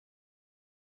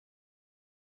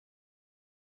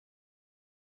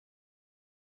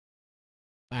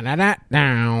I'm a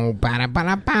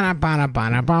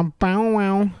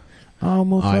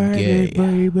faggot,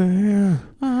 baby.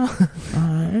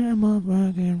 I am a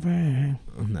fucking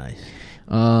fag. Nice.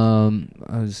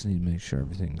 I just need to make sure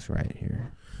everything's right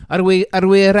here. Are we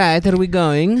right? Are we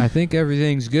going? I think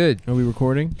everything's good. Are we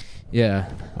recording?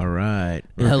 Yeah. All right.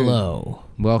 Hello.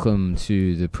 Welcome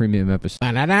to the premium episode.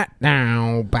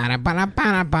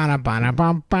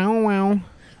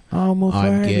 I'm a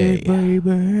faggot,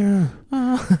 baby.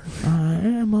 I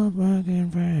am a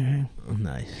fucking fag.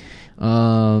 Nice.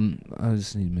 I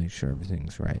just need to make sure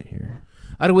everything's right here.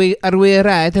 Are we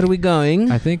right? Are we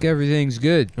going? I think everything's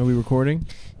good. Are we recording?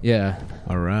 Yeah.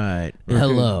 All right.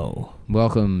 Hello.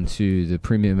 Welcome to the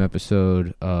premium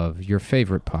episode of your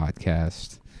favorite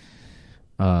podcast,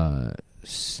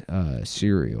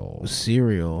 Cereal.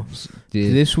 Cereal.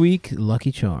 This week,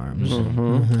 Lucky Charms.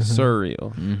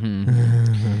 Surreal.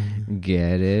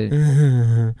 Get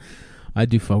it? I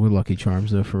do fuck with Lucky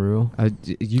Charms, though, for real.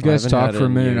 You guys haven't talk had for it a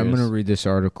in minute. I'm years. going to read this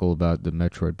article about the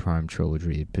Metroid Prime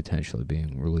trilogy potentially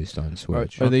being released on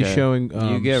Switch. Are they Okay. showing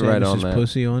You get right on Samus's that.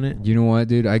 pussy on it? You know what,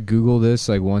 dude? I Google this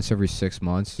like once every 6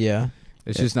 months. Yeah.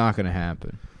 It's just not going to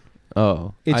happen.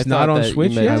 Oh, It's I not thought on that you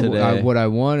Switch meant yet? today. What I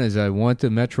want is I want the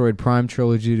Metroid Prime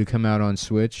trilogy to come out on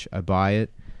Switch. I buy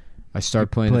it. I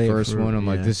start playing play the it first for- one. I'm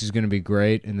like, yeah. this is going to be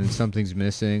great. And then something's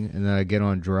missing. And then I get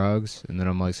on drugs. And then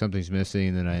I'm like, something's missing.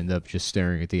 And then I end up just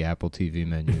staring at the Apple TV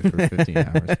menu for 15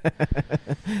 hours.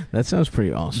 That sounds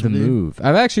pretty awesome. The dude. move.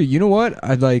 I've actually, you know what?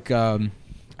 I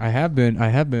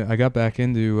got back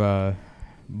into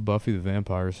Buffy the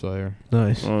Vampire Slayer.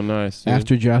 Nice. Oh, nice. Dude.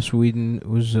 After Joss Whedon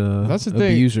was That's the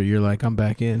thing. abuser, you're like, I'm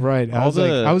back in. Right. I All was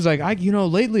the- like,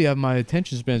 lately my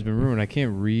attention span's been ruined. I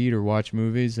can't read or watch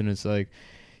movies, and it's like,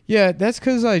 yeah, that's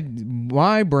because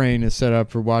my brain is set up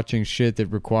for watching shit that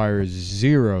requires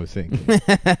zero thinking.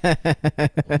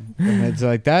 And it's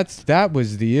like that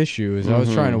was the issue. Is I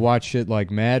was trying to watch shit like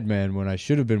Mad Men when I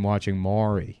should have been watching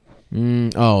Maury.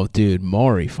 Oh, dude,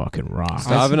 Maury fucking rocks.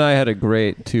 Stav and I had a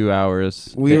great 2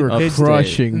 hours. We were upstate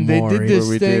crushing They did Maury. this where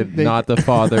we thing- did they- Not the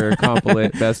Father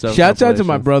compilate best of. Shouts out to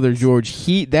my compilations. brother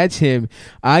George. That's him.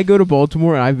 I go to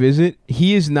Baltimore and I visit.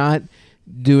 He is not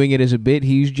doing it as a bit.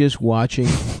 He's just watching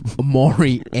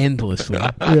Maury endlessly.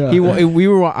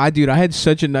 I had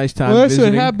such a nice time. Well, that's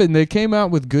visiting. what happened. They came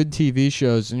out with good TV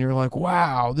shows, and you're like,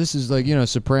 wow, this is like,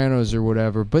 Sopranos or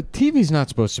whatever. But TV's not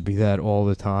supposed to be that all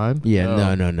the time.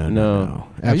 Yeah, no.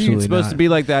 Absolutely It's supposed not. to be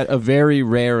like that a very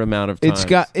rare amount of times. It's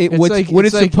got it. It's What's like, what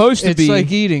it's supposed to it's be. like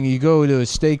eating. You go to a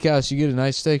steakhouse, you get a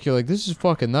nice steak. You're like, this is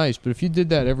fucking nice. But if you did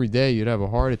that every day, you'd have a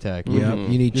heart attack. Yeah,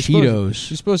 Mhm. you need You're Cheetos,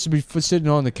 You're supposed to be sitting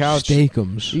on the couch,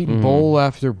 Steakums. eating bowl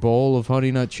after bowl of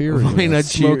Honey Nut Cheerios. Honey Nut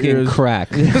smoking Cheerios. crack.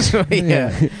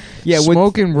 Yeah, what-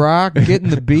 Smoking rock, getting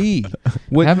the bee,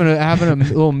 having a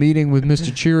little meeting with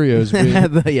Mr. Cheerios.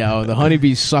 Bee. the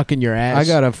honeybees sucking your ass. I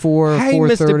got a Hey, 4:30,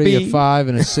 Mr. a B. 5,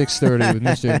 and a 6:30 with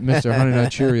Mr. Honey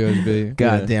Nut Cheerios. Bee.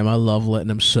 God damn, I love letting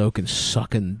them soak and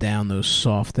sucking down those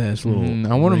soft ass little.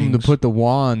 I want him to rings. put the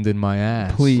wand in my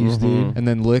ass, Please, dude. and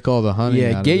then lick all the honey.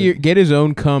 Yeah, out get of it. get his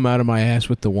own cum out of my ass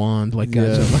with the wand, like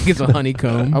it's a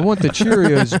honeycomb. I want the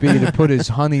Cheerios bee to put his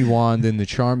honey wand in the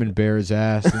Charmin Bear's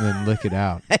ass and then lick it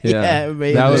out. Yeah,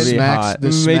 maybe. that would The be smacks- hot. the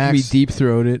Make me smacks- deep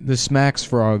throat it, The Smacks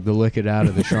frog to lick it out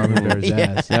of the Charmin Bear's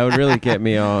ass. That would really get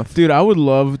me off. dude. I would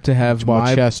love to have While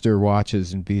my. Chester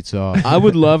watches and beats off. I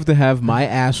would love to have my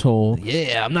asshole.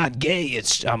 Yeah, I'm not gay.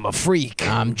 I'm a freak.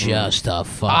 I'm just a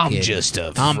fucking. I'm just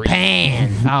a I'm freak.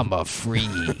 pan. I'm a freak.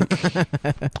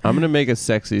 I'm gonna make a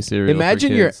sexy cereal.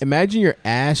 Imagine for kids. your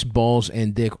ass, balls,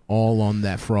 and dick all on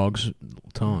that frog's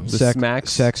tongue. The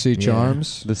smacks. Sexy Yeah.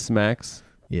 charms. the smacks.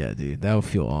 Yeah, dude, that would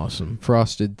feel awesome.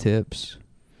 Frosted tips.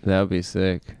 That would be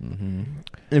sick. And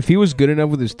if he was good enough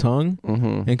with his tongue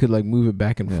Mm-hmm. and could like move it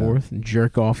back and Yeah. forth and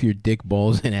jerk off your dick,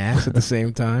 balls, and ass at the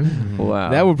same time,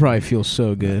 Wow, that would probably feel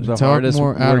so good. The Talk hardest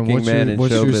more, Adam. working man in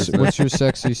show business. What's your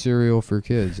sexy cereal for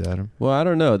kids, Adam? Well, I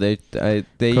don't know. They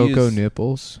Cocoa use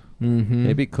nipples. Mm-hmm.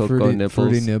 maybe cocoa nipples.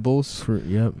 Fruity nibbles.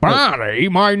 Yep. Bonnie,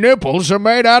 my nipples are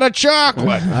made out of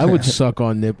chocolate. I would suck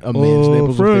on a man's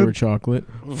nipples if they were chocolate.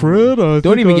 Fred,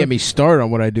 Don't even get me started on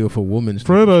what I do if a woman's.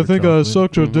 Fred, nipples I were think I chocolate.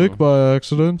 sucked your dick by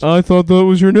accident. I thought that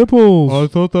was your nipples. I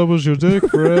thought that was your dick,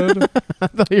 Fred. I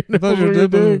thought your nipples were your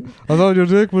dick. I thought your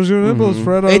dick was your nipples,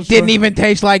 Fred. It didn't even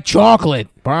taste like chocolate.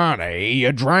 Bonnie,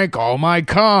 you drank all my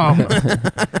cum.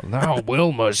 Now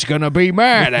Wilma's gonna be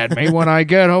mad at me when I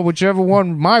get home, whichever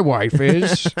one my wife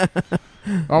is.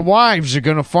 Our wives are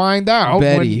gonna find out.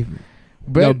 Betty. when-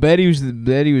 No, Betty was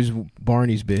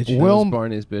Barney's bitch. That Wil- was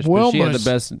Barney's bitch, but she had the Wilma's-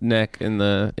 best neck in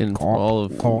all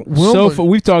of. So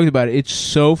we've talked about it. It's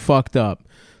so fucked up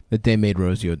that they made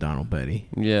Rosie O'Donnell Betty.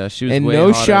 Yeah, she was And way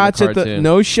no hotter shots in the at the cartoon.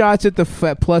 no shots at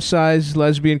the plus size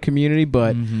lesbian community,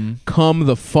 but come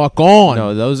the fuck on.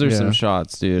 No, those are Yeah. some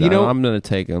shots, dude. You know- I'm gonna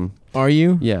take them. Are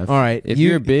you? Yeah. All right. If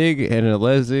you're big and a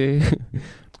lesbian,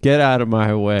 get out of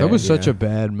my way. That was such Yeah. a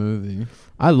bad movie.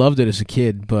 I loved it as a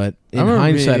kid, but in I remember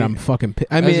hindsight, being- I'm fucking.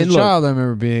 I As mean, a look, child, I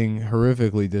remember being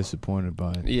horrifically disappointed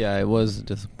by it. Yeah, it was a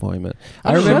disappointment.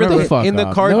 I I remember remember the fuck in the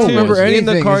up. cartoon. I don't remember anything. In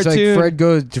the It's cartoon,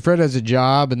 like Fred has a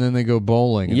job and then they go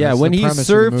bowling. and yeah, that's when the he premise of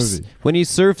the surfs, movie. when he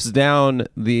surfs down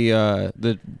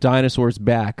the dinosaur's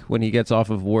back when he gets off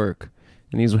of work,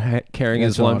 and he's carrying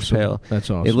that's his lunch awesome. pail.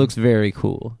 That's awesome. It looks very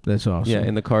cool. That's awesome. Yeah,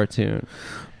 in the cartoon.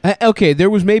 Okay,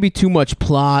 there was maybe too much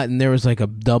plot, and there was like a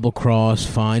double cross.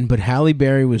 Fine, but Halle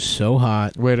Berry was so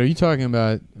hot. Wait, are you talking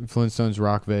about Flintstones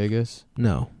Rock Vegas?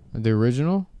 No, The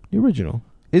original? the original.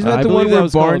 Isn't I that the believe one that where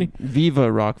was Barney? called Viva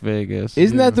Rock Vegas.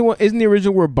 Isn't that the one? Isn't the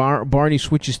original where Barney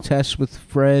switches tests with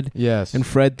Fred, Yes. and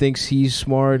Fred thinks he's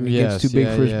smart and Yes, gets too big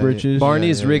yeah, for his yeah, britches? yeah.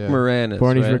 Barney's Rick yeah. Moranis?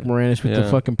 Barney's right? Rick Moranis with the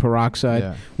Yeah. fucking peroxide,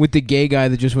 Yeah. with the gay guy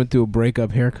that just went through a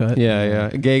breakup haircut. Yeah, yeah.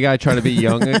 A gay guy trying to be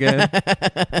young again.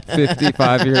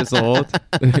 55 years old.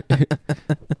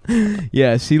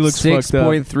 Yes, he looks fucked up.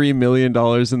 $6.3 million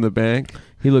in the bank.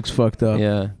 He looks fucked up.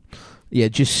 Yeah. Yeah,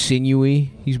 just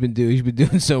sinewy. He's been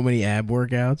doing so many ab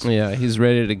workouts. Yeah, he's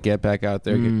ready to get back out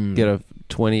there, get a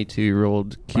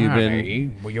 22-year-old Cuban.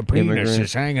 Barney, well, your penis immigrant.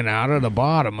 is hanging out of the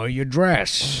bottom of your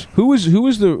dress. Who was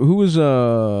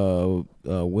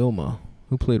Wilma?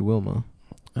 Who played Wilma?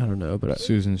 I don't know, but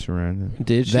Susan Sarandon.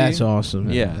 did she? That's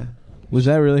awesome. Yeah. Was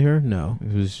that really her? No.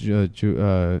 It was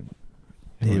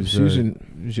Damn,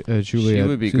 Susan. Juliet. She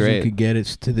would be Susan great. could get it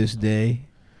to this day.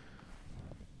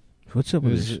 What's up It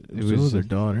with was- this? it What's up was with her a-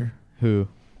 daughter? Who?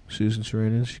 Susan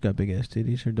Sarandon. She's got big ass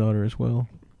titties. Her daughter as well.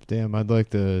 Damn, I'd like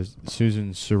to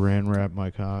Susan Saran wrap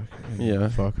my cock. And Yeah.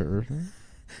 Fuck her.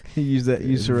 Use that.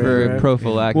 Use Very Saran Very wrap.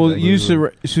 prophylactic. Well, use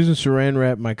Susan Saran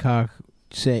wrap my cock.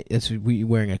 Say that's we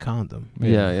wearing a condom.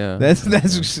 Yeah, yeah. That's You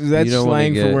don't slang wanna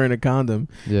for get- wearing a condom.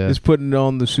 Yeah. Is putting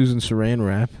on the Susan Saran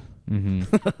wrap,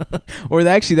 Mm-hmm. or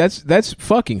actually that's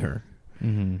fucking her.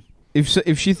 Mm-hmm.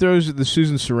 If she throws the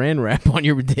Susan Saran wrap on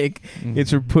your dick,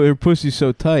 it's her pussy's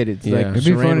so tight. It's Yeah. like It'd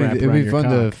be Saran funny. wrap It'd around be your fun to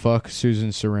cock. fuck Susan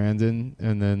Sarandon,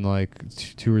 and then like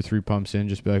 2 or 3 pumps in,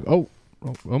 just be like, oh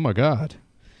my god.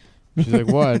 She's like,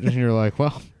 what? And you're like,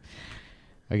 well,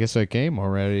 I guess I came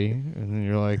already. And then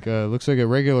you're like, looks like a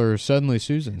regular suddenly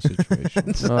Susan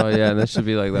situation. Oh, yeah, and that should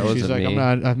be like, that She's wasn't like, me.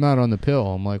 I'm not on the pill.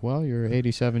 I'm like, well, you're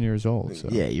 87 years old. So.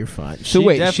 Yeah, you're fine. She So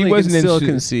wait, she definitely wasn't can in still Su-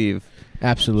 conceive.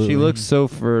 Absolutely. She looks so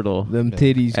fertile. them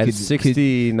titties At could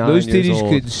 69 those years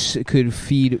titties old. could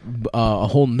feed a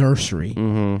whole nursery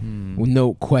Mm-hmm. with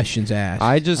no questions asked.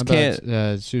 I just How can't.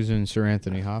 about, Susan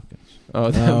Saranthony Hopkins. Oh,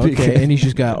 that'd be okay, good. and he's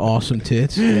just got awesome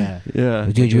tits. Yeah. Yeah.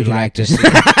 Would you like to?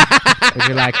 Would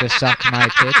you like to suck my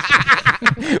tits?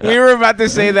 We were about to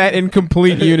say that in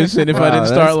complete unison. If I Wow, didn't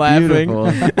start that's laughing.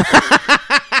 beautiful.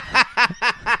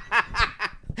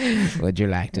 Would you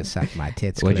like to suck my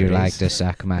tits? Would you Clarice? like to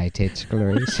suck my tits,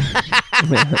 Clarice?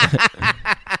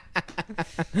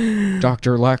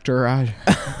 Dr. Lecter,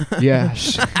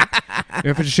 yes.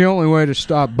 If it's the only way to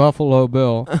stop Buffalo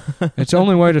Bill, it's the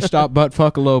only way to stop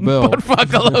Buttfuckalo Bill.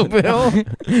 Buttfuckalo Bill.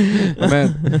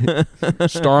 Man,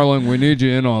 Starling, we need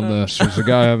you in on this. There's a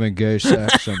guy having gay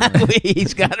sex. And,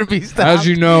 He's got to be stopped. as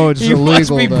you know, it's he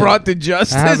illegal. must be to- brought to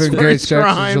justice having for gay his sex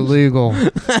crimes. is illegal.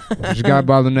 There's a guy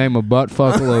by the name of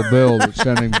Buttfuckalo Bill that's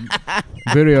sending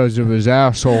videos of his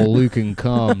asshole leaking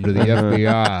cum to the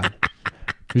FBI.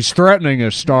 He's threatening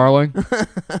us, Starling.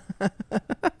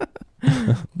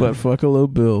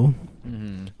 Buttfuckalo Bill.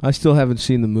 I still haven't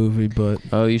seen the movie, but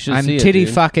Oh, you should I'm see titty it,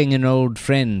 dude. fucking an old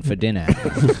friend for dinner.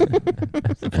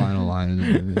 That's the final line of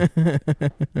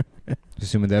the movie.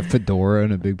 Assuming that fedora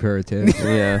and a big pair of tits.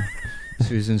 Yeah.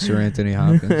 Susan Saranthony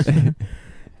Hopkins.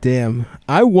 damn,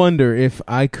 I wonder if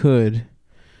I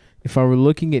were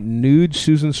looking at nude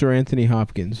Susan Saranthony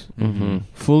Hopkins, Mm-hmm.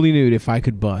 fully nude, if I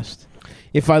could bust.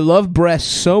 If I love breasts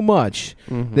so much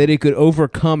that it could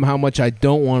overcome how much I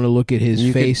don't want to look at his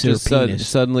You face could or just penis.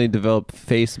 suddenly develop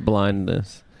face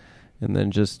blindness and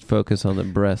then just focus on the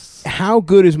breasts. How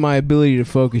good is my ability to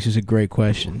focus is a great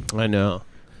question. I know.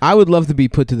 I would love to be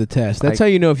put to the test. That's how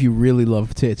you know if you really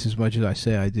love tits as much as I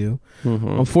say I do.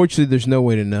 Mm-hmm. Unfortunately, there's no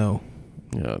way to know.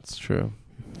 Yeah, that's true.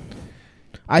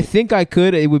 I think I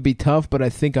could. It would be tough, but I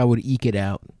think I would eke it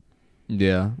out.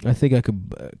 Yeah. I think I could,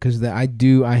 because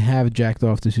I have jacked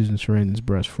off to Susan Sarandon's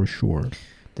breast for sure.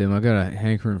 Damn, I got a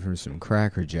hankering for some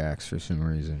Cracker Jacks for some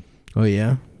reason. Oh,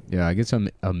 yeah? Yeah, I guess I'm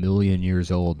a million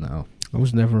years old now. I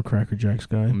was never a Cracker Jacks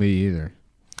guy. Me either.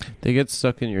 They get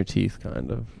stuck in your teeth,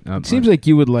 kind of. It seems like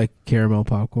you would like caramel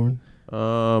popcorn.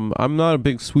 I'm not a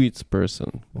big sweets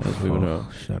person, as we would know.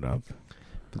 Shut up.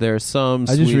 But there are some. I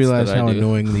just sweets realized that how I do.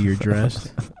 annoyingly you're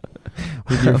dressed.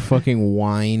 With your fucking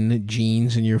wine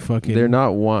jeans and your fucking... They're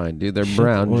not wine, dude. They're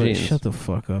brown jeans. Shut the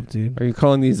fuck up, dude. Are you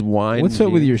calling these wine What's up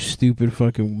with jeans? your stupid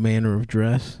fucking manner of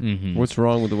dress? Mm-hmm. What's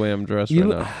wrong with the way I'm dressed You right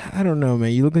look, now? I don't know,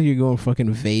 man. You look like you're going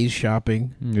fucking vase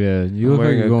shopping. Yeah, you look like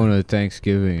wearing you're a- going to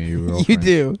Thanksgiving and your You girlfriend.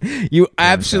 do. You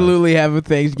absolutely have a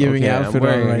Thanksgiving Okay, outfit I'm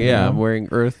wearing, on right now. I'm wearing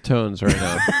earth tones right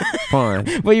now.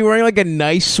 Fine. But you're wearing like a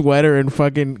nice sweater and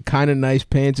fucking kind of nice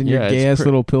pants and your Yeah, it's gay-ass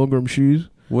little pilgrim shoes.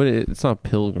 It's not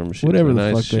pilgrim shoes. Whatever they're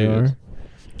the nice fuck they shoes.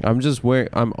 are.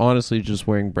 I'm honestly just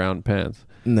wearing brown pants.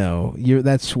 No,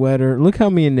 that sweater. Look how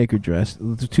me and Nick are dressed.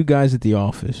 The two guys at the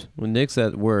office. When Nick's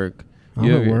at work, I'm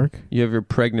you at have your- work. You have your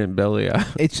pregnant belly out.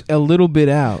 It's a little bit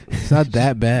out. It's not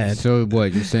that bad. So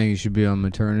what? You're saying you should be on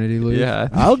maternity leave? Yeah.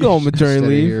 I'll go on maternity Instead of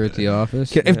leave. here at the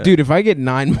office. If I get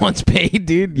 9 months paid,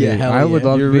 dude, yeah, hell I would yeah.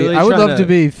 love You're to be. really I would trying love to- to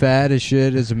be fat as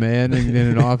shit as a man in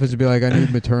an office and be like, I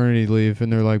need maternity leave,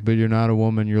 and they're like, but you're not a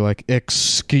woman. You're like,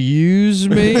 excuse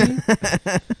me.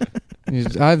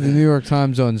 I have the New York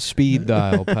Times on speed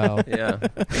dial, pal. Yeah.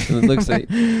 It looks like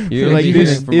You're like,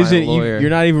 you're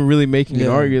not even really making an Yeah.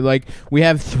 argument. Like, we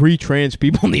have 3 trans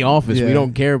people in the office. We Yeah.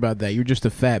 don't care about that. You're just a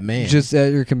fat man. Just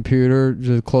at your computer,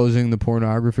 just closing the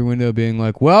pornography window, being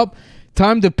like, well,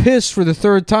 time to piss for the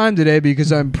 3rd time today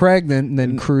because I'm pregnant, and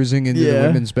then cruising into the Yeah.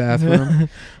 women's bathroom.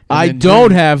 I then don't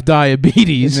drink- have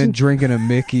diabetes. And then drinking a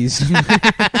Mickey's in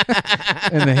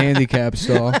the handicap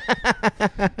stall.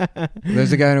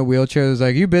 There's a guy in a wheelchair that's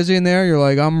like, you busy in there? You're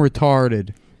like, I'm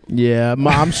retarded. Yeah,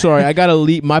 I'm sorry. I gotta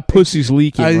leak. My pussy's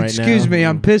leaking right now. Excuse me,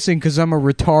 I'm pissing because I'm a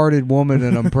retarded woman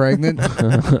and I'm pregnant.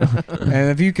 And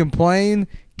if you complain,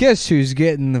 guess who's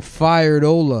getting the fired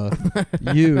Ola?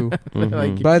 You.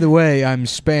 Mhm. By the way, I'm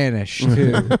Spanish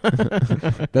too.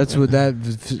 That's what that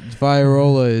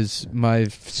Fireola is. My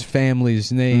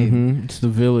family's name. Mhm. It's the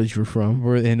village we're from.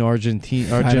 We're in Argentina.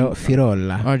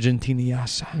 Firola.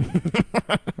 Argentiniasa.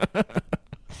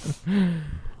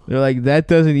 They're like, that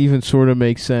doesn't even sort of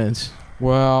make sense.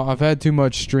 Well, I've had too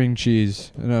much string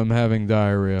cheese and I'm having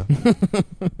diarrhea.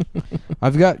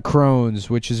 I've got Crohn's,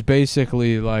 which is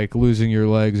basically like losing your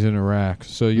legs in Iraq.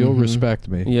 So you'll Mhm. respect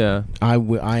me. Yeah. I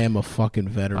am a fucking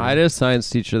veteran. I had a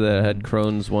science teacher that had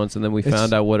Crohn's once, and then we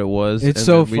found out what it was. It's and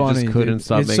so then we funny. just couldn't dude.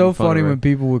 stop It's making so fun funny of her. when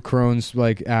people with Crohn's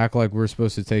like act like we're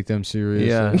supposed to take them seriously.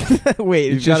 Yeah. Wait,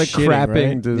 You've it's got a just shitting,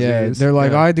 crapping right? disease. Yeah, they're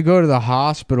like, I had to go to the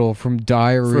hospital from from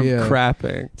diarrhea.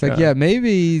 crapping. It's like, yeah,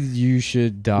 maybe you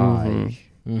should die. Mhm.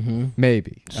 Mm-hmm.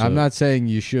 Maybe. So- I'm not saying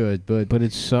you should, but But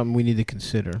it's something we need to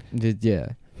consider. yeah.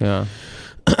 Yeah.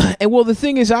 And well, the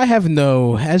thing is,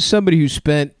 as somebody who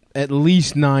spent at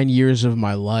least 9 years of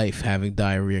my life having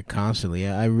diarrhea constantly,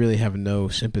 I really have no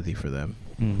sympathy for them.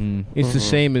 Mm-hmm. It's the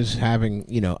same as having,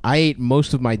 I ate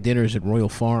most of my dinners at Royal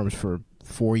Farms for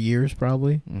 4 years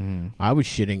probably. Mm-hmm. I was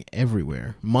shitting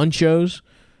everywhere. Munchos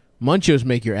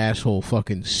make your asshole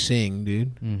fucking sing,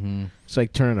 dude. Mm-hmm. It's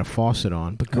like turning a faucet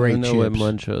on, but I great don't know chips.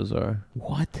 what munchos are.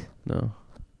 What? No.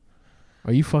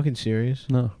 Are you fucking serious?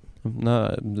 No.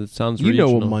 No. It sounds You know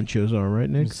regional. what munchos are, right,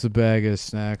 Nick? It's the bag of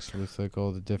snacks with like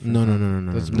all the different. No.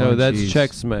 That's No, that's Munchies.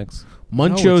 Chex Mix.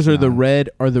 Munchos it's are the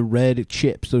not. red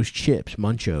chips. Those chips,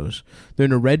 Munchos. They're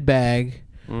in a red bag.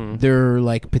 Mm. They're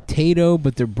like potato,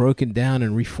 but they're broken down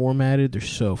and reformatted. They're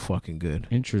so fucking good.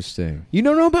 Interesting. You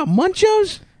don't know about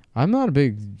Munchos? I'm not a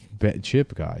big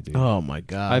chip guy, dude. Oh my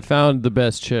god! I found the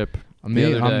best chip.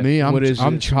 the other day. What is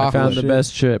I'm it? chocolate. I found the chip.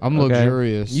 best chip. I'm okay?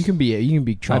 luxurious. You can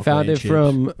be chocolate. I found and it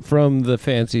chips. from the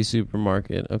fancy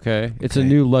supermarket. Okay, it's a Okay.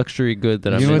 new luxury good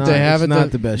that I'm. You know It's what they not- have it's at not the,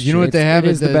 the best You know what chip. they have It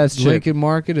at is the the best chip. Lincoln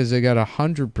Market is they got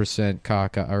 100%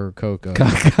 caca or cocoa.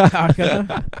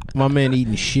 Caca? My man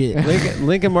eating shit.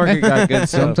 Lincoln Market got good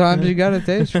stuff. Sometimes you got a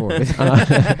taste for it.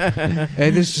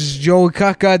 Hey, this is Joey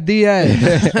Caca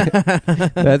Diaz.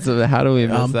 How do we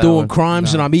miss I'm that doing one?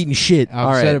 crimes No. and I'm eating shit. I've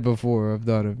All said right. it before. I've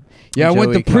done it. Yeah, I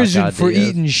went Joey to prison Caca for Diaz.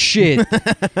 eating shit.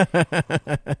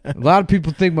 A lot of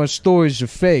people think my stories are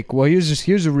fake. Well,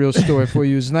 here's a real story for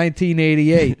you. It was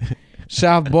 1988.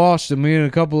 South Boston, me and a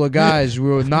couple of guys, we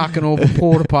were knocking over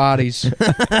porta potties.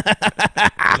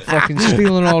 Fucking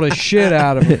stealing all the shit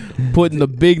out of it. Putting the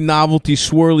big novelty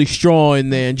swirly straw in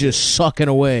there and just sucking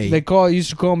away. They used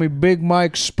to call me Big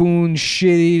Mike Spoon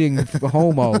Shit Eating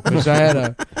Homo because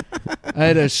I I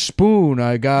had a spoon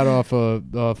I got off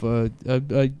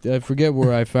I forget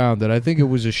where I found it. I think it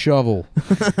was a shovel,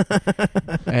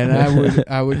 and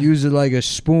I would use it like a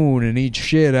spoon and eat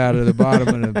shit out of the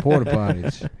bottom of the porta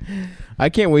potties. I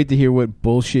can't wait to hear what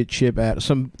bullshit chip at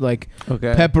some like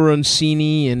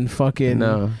pepperoncini and fucking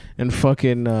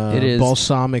it is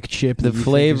balsamic chip. The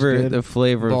flavor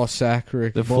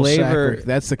balsamic. The flavor.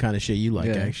 That's the kind of shit you like,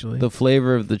 actually. The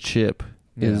flavor of the chip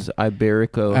is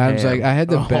Iberico Adam's ham. like, I had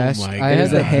the best. I It had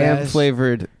is the a ham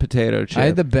flavored potato chip. I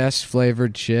had the best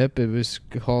flavored chip. It was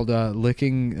called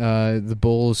licking the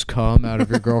bull's cum out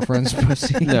of your girlfriend's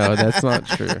pussy. No, that's not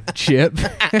true. Chip.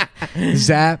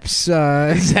 Zaps.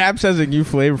 Zaps has a new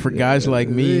flavor for guys like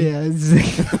me. Yeah,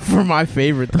 for my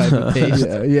favorite type of taste.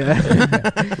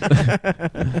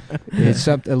 It's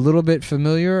a little bit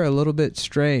familiar, a little bit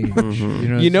strange.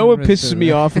 Mm-hmm. You know what pisses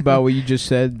me off about what you just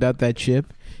said about that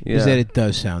chip? Is that it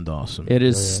does sound awesome. It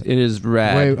is. It is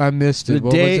rad. Wait, I missed it.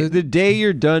 The day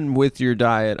you're done with your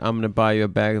diet, I'm gonna buy you a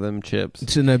bag of them chips.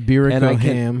 It's an Iberico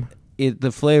ham.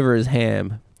 The flavor is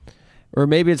ham, or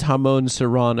maybe it's jamon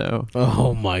serrano.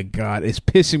 Oh my god, it's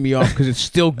pissing me off because it's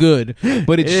still good,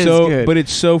 but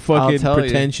it's so fucking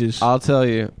pretentious. I'll tell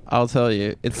you.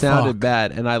 It sounded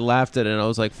bad, and I laughed at it, and I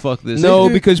was like, "Fuck this." No,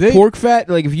 because pork fat.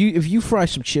 Like if you fry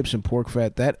some chips in pork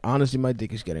fat, that honestly, my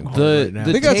dick is getting hard right now.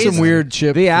 They got some weird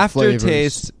chip. The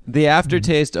aftertaste. The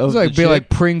aftertaste of like the chip, like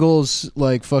Pringles,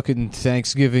 like fucking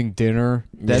Thanksgiving dinner.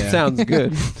 That sounds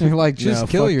good. You're like, just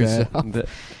kill yourself.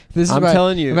 I'm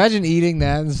telling you. Imagine eating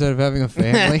that instead of having a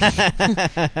family.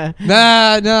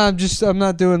 Nah, I'm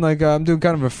not doing like I'm doing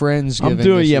kind of a Friendsgiving. I'm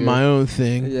doing my own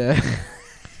thing. Yeah.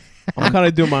 I'm kind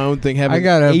of doing my own thing. Having I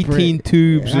got 18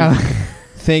 tubes of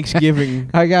Thanksgiving.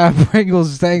 I got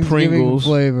Pringles Thanksgiving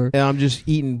flavor, and I'm just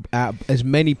eating as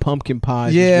many pumpkin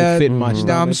pies as will fit in my stomach.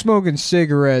 Now I'm smoking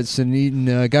cigarettes and eating.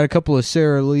 Got a couple of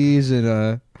Sara Lee's and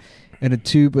a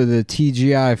tube of the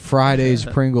TGI Fridays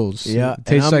Pringles. Yeah, it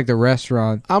tastes like the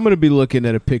restaurant. I'm gonna be looking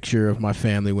at a picture of my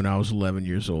family when I was 11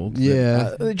 years old.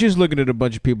 Yeah, just looking at a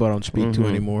bunch of people I don't speak to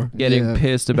anymore. Getting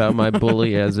pissed about my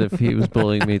bully as if he was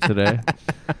bullying me today.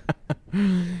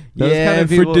 And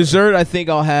for dessert, I think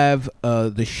I'll have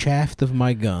the shaft of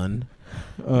my gun.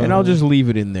 And I'll just leave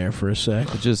it in there for a sec.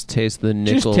 Just taste the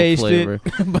nickel flavor.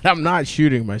 But I'm not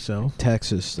shooting myself.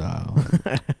 Texas style.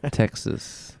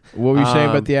 Texas. What were you saying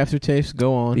about the aftertaste?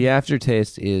 Go on. The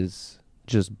aftertaste is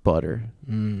just butter.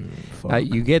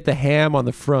 You get the ham on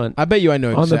the front. I bet you I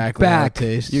know exactly on the back, how it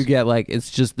tastes. You get like,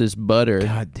 it's just this butter.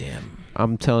 God damn.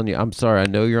 I'm telling you. I'm sorry. I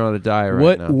know you're on a diet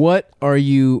right now. What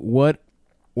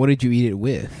did you eat it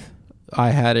with? I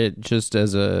had it just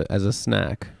as a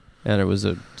snack. And it was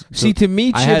See, to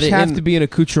me, chips have to be an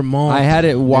accoutrement. I had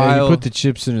it while you put the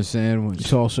chips in a sandwich.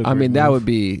 It's also. I mean, that would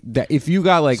be that if you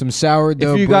got like some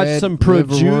sourdough. If you bread, got some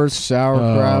prosciutto,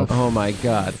 sauerkraut. Oh my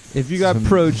god! If you got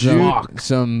prosciutto,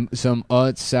 some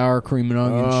Utz sour cream and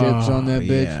onion chips on that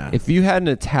bitch. Yeah. If you had an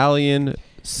Italian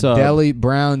sub, deli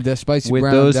brown, spicy with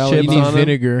brown those deli, chips you need on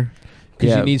vinegar.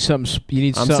 Because you need something. You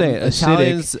need something saying, acidic.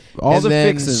 Italians, all and the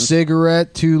then fixins.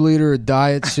 Cigarette, 2 liter of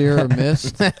Diet Sierra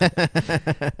Mist.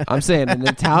 I'm saying an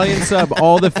Italian sub,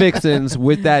 all the fixins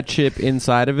with that chip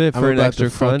inside of it for I'm an about extra to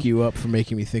fuck crunch. you up for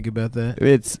making me think about that.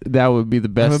 That would be the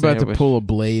best. I'm about sandwich. to pull a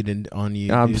blade on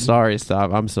you. I'm dude. sorry.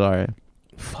 Stop. I'm sorry.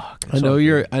 Fuck. I know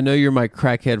you're my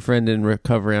crackhead friend in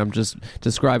recovery. I'm just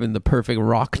describing the perfect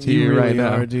rock to you really right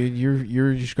now, are, dude.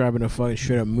 You're describing a fucking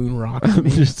straight up moon rock. To I'm me.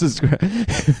 just describing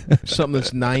Something that's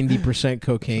 90%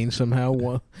 cocaine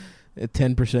somehow.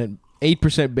 10%,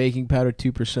 8% baking powder,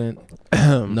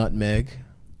 2% nutmeg.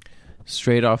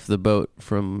 Straight off the boat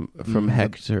from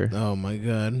Hector. Oh my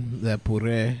god, that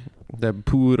puree. That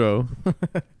puro.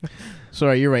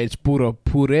 Sorry, you're right. It's puro.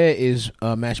 Puree is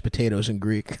mashed potatoes in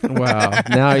Greek. Wow.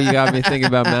 Now you got me thinking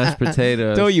about mashed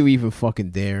potatoes. Don't you even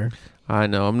fucking dare. I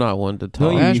know. I'm not one to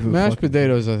talk. Mashed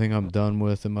potatoes, I think I'm done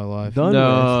with in my life. Done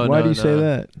with? Why do you say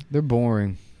that? They're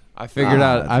boring. I figured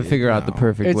out the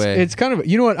perfect way. It's kind of,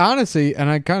 you know what, honestly, and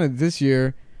I kind of this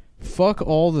year, fuck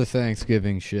all the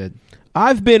Thanksgiving shit.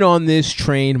 I've been on this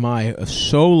train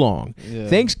so long. Yeah.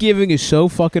 Thanksgiving is so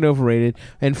fucking overrated,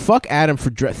 and fuck Adam for.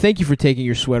 Thank you for taking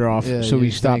your sweater off, so we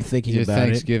stopped thinking about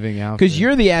Thanksgiving it. Because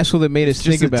you're the asshole that made us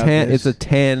think about this. It's a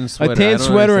tan sweater. A tan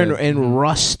sweater and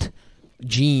rust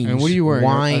jeans. And what are you wearing?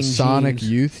 Wine a Sonic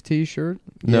jeans. Youth T-shirt?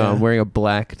 No, I'm wearing a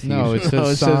black T-shirt. No, it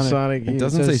says Sonic. It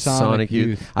doesn't say Sonic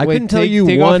Youth. I Wait, couldn't tell you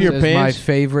take one. Off your It's pants. my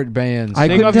favorite bands. I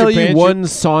Take couldn't off tell your you pants. one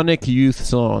Sonic Youth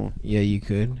song. Yeah, you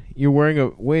could. You're wearing a.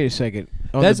 Wait a second.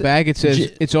 on the back it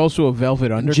says it's also a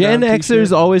Velvet Underground Gen Xers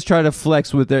t-shirt. always try to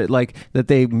flex with their like that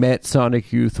they met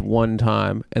Sonic Youth one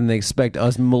time and they expect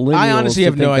us millennials. I honestly to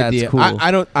have no think that's idea.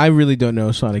 Cool. I really don't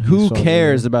know Sonic. Who Youth songs,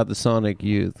 cares man. about the Sonic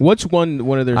Youth? What's one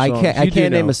of their songs? I You do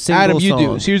can't name know. a single Adam, you song.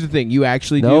 do. So here's the thing. You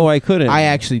actually do. No, I couldn't. I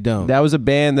actually don't. That was a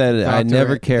band that I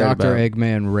never cared Dr. about.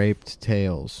 Eggman raped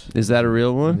Tails. Is that a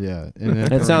real one? Yeah.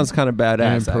 That sounds kind of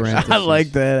badass. Actually. I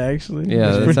like that actually.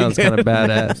 Yeah, That's that sounds pretty kind of good.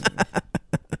 badass.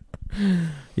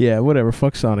 Yeah, whatever.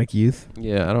 Fuck Sonic Youth.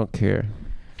 Yeah, I don't care.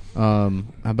 How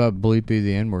about Bleepy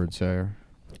the N-word sayer?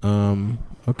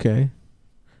 Okay.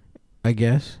 I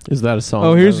guess. Is that a song?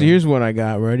 Oh, here's one I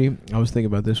got. Ready? I was thinking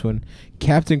about this one.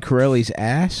 Captain Corelli's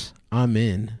ass. I'm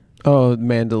in. Oh,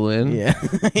 mandolin. Yeah.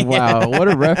 Wow, what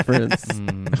a reference!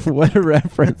 What a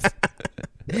reference!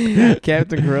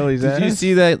 Captain Corelli's ass. Did you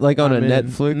see that like on I'm a in.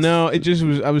 Netflix? No, it just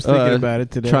was. I was thinking about it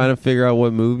today. Trying to figure out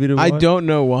what movie to watch. I don't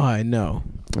know why. No,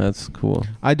 That's cool.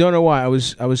 I don't know why. I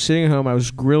was sitting at home. I was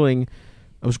grilling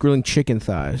chicken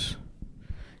thighs,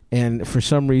 and for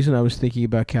some reason I was thinking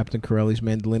about Captain Corelli's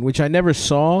mandolin, which I never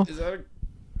saw.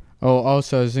 Oh,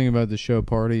 also I was thinking about the show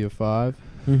Party of Five.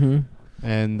 Mm-hmm.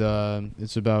 And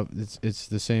it's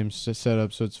the same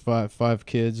setup. So it's five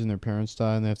kids and their parents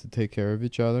die and they have to take care of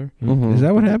each other. Mm-hmm. Is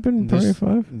that what happened in Party of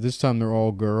Five? This time they're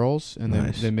all girls and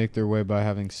Nice. they make their way by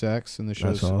having sex. And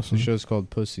That's awesome. the show's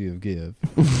called Pussy of Give.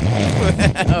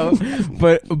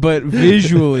 but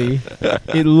visually,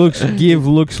 it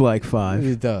looks like five,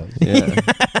 It does. Yeah.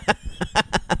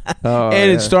 Oh, and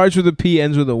yeah. it starts with a P,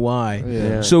 ends with a Y.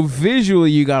 Yeah. So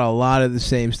visually, you got a lot of the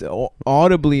same stuff.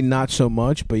 Audibly, not so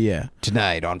much, but yeah.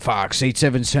 Tonight on Fox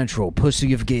 87 Central,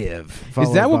 Pussy of Give.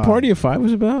 Is that what Party of Five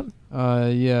was about?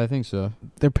 Yeah, I think so.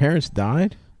 Their parents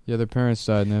died. Yeah, their parents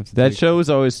died and they have to That take- show was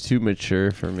always too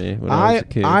mature for me when I was a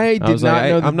kid. I did was not like,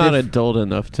 know the I'm not diff- adult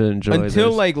enough to enjoy Until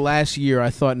this. like last year, I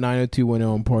thought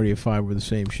 90210 and Party of Five were the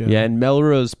same show. Yeah, and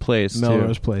Melrose Place too.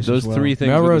 Melrose Place Those as well. three things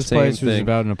Melrose were the same Place was thing.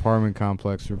 about an apartment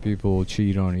complex where people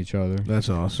cheat on each other. That's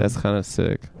awesome. That's kind of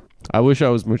sick. I wish I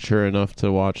was mature enough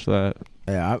to watch that.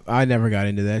 Yeah, I never got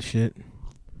into that shit.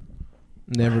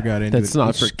 Never got into That's it.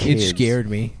 not for kids. It scared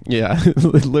me. Yeah, it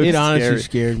looks It honestly scary.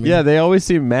 scared me. Yeah, they always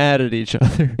seem mad at each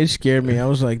other. It scared me. I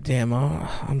was like, damn,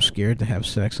 I'm scared to have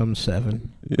sex. I'm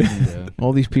 7. Yeah.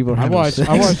 All these people are I having watched sex.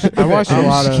 I watched a I'm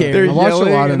lot of scared. I watched a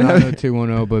lot of They're yelling.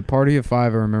 90210, but Party of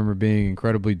Five I remember being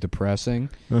incredibly depressing,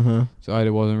 Uh-huh. so I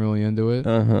wasn't really into it.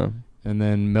 Uh-huh. And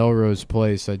then Melrose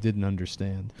Place I didn't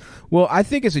understand. Well, I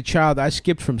think as a child, I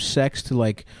skipped from sex to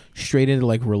like straight into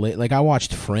like relate. Like I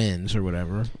watched Friends or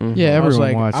whatever. Mhm. Yeah, I was everyone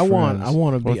like, watched I want Friends. to be.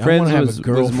 Well, I want Friends to have was, a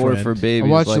girlfriend. was more for babies.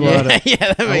 I watched a like, lot of yeah,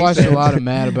 that I makes watched sense. a lot of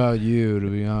Mad About You, to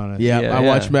be honest. Yeah, Yeah, I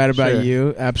watched yeah, Mad About sure.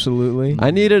 You. Absolutely.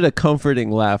 I needed a comforting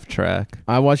laugh track.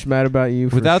 I watched Mad About You.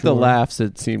 For Without the sure. laughs,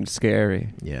 it seemed scary.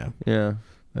 Yeah, Yeah.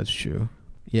 that's true.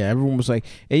 Yeah, everyone was like,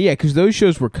 and yeah, because those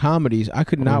shows were comedies. I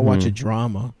could not watch a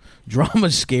drama.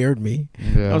 Drama scared me.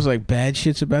 Yeah. I was like, bad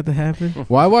shit's about to happen.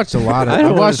 Well, I watched a lot of. I I,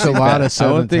 don't watched a wanna see lot that. of I want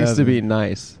Seventh things to Heaven. be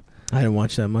nice. I didn't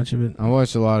watch that much of it. I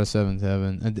watched a lot of Seventh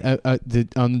Heaven. And,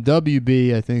 on the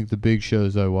WB, I think the big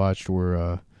shows I watched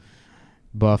were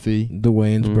Buffy. The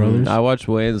Wayans Mhm. brothers. I watched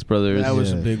Wayne's Brothers. That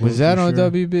was a Yeah. big Was one that for on sure.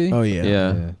 WB? Oh yeah.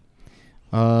 Yeah.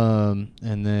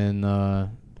 And then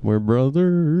We're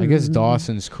brothers. I guess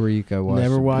Dawson's Creek. I watched.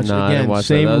 Never watched Nah, I again. didn't watch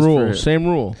that. Same That was rule. for- Same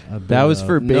rule. a bit That was of-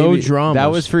 for No baby. dramas.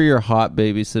 That was for your hot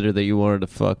babysitter that you wanted to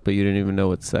fuck, but you didn't even know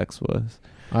what sex was.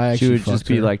 I She actually would just fucked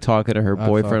be her. like talking to her I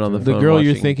boyfriend on the fucked her. phone. The girl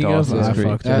you're watching thinking of? Dawson's I Creek.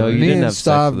 fucked her. No, you me didn't and have sex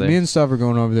Stav, with her. me and Stav were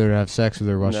going over there to have sex with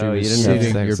her while she No, was you didn't have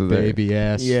sitting sex your with her. baby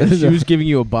ass. Yeah, she was giving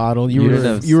you a bottle. You You were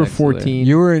didn't have you were sex with her. 14.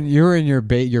 You were in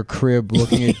your crib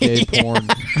looking at gay porn.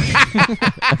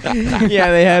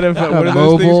 Yeah, they had a what a are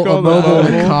those things mobile, called?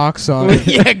 with cocks on it.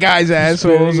 Yeah, guys'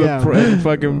 assholes Yeah. are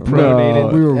fucking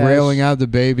pronated. We were ass. railing out the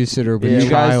babysitter. With Yeah, You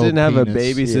guys child didn't have a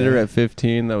penis. babysitter Yeah. at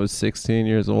 15 that was 16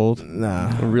 years old?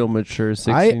 Nah. A real mature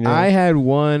 16-year-old? I had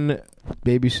one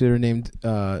babysitter named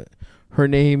her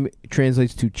name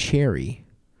translates to Cherry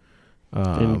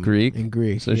In Greek? In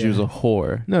Greek, So she was a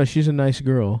whore. no. She's a nice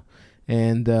girl,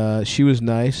 and she was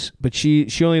nice, but she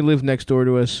only lived next door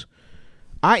to us.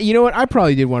 You know what? I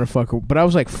probably did want to fuck her, but I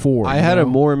was like 4. I you had know? a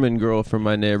Mormon girl from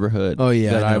my neighborhood. Oh,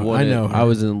 yeah, that I know. wanted. I know her. I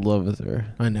was in love with her.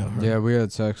 I know her. Yeah, we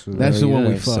had sex with her. That's No, the you one didn't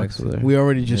we have fucked. sex with her. We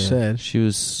already just Yeah. said. She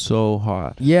was so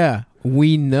hot. Yeah,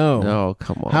 we know. No,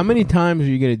 come on. How many times are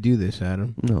you gonna do this,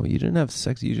 Adam? No, you didn't have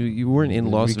sex. You weren't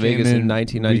in Las We Vegas came in We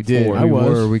 1994. did. I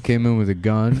was. We came in with a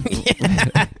gun.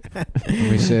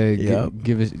 We say, Yep.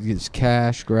 give us it's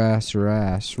cash, grass, or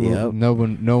ass. Yep. No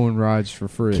one rides for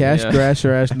free. Cash, Yeah. grass,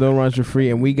 or ass, no runs for free,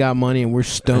 and we got money, and we're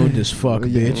stoned as fuck,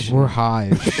 Yeah, bitch. We're high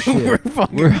as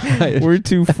shit. We're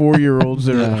two 4-year-olds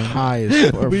that are Yeah. high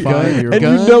as or We 5-year-olds.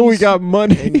 and you know we got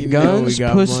money. And you know we Guns,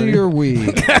 got pussy, money. or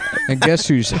weed. And guess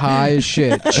who's high as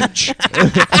shit?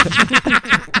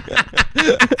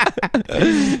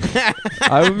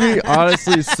 I would be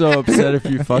honestly so upset if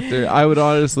you fucked her. I would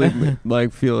honestly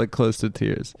like feel like close to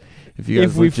tears if you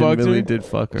guys If we fucked legitimately her? did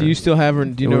fuck her. Do you still have her?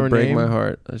 Do you it know would her break name? my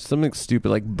heart. Something stupid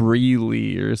like Bree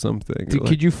Lee or something. Or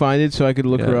Could you find it so I could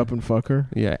look her Yeah. up and fuck her?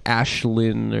 Yeah,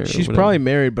 Ashlyn or She's whatever. probably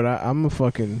married, but I'm a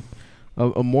fucking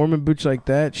a Mormon bitch like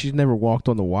that. She's never walked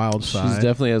on the wild She's side.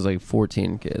 definitely has like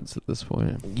 14 kids at this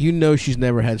point. You know she's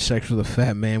never had sex with a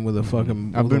fat man with a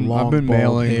fucking. I've with a been long, bald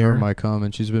mailing hair. her my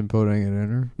comment. She's been putting it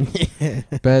in her.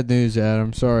 Bad news,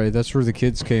 Adam. Sorry, that's where the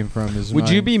kids came from. Would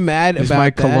you be mad Is about my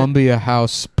that? Columbia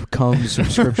House cum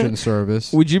subscription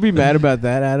service? Would you be mad about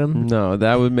that, Adam? No,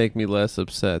 that would make me less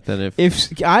upset than if.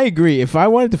 If I agree, if I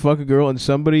wanted to fuck a girl and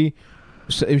somebody,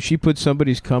 if she put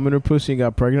somebody's cum in her pussy and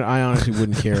got pregnant, I honestly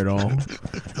wouldn't care at all.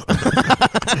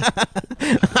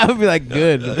 I would be like,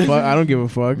 good. Fuck, I don't give a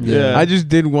fuck. Yeah. I just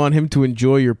didn't want him to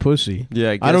enjoy your pussy.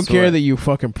 Yeah, I don't guess care what? that you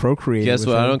fucking procreated. Guess with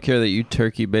what? I him. don't care that you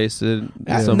turkey basted.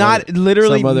 Not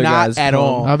literally some other not guy's at cum.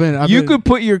 all. I've You been- could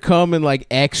put your cum in like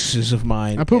X's of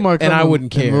mine. I put my cum and I in-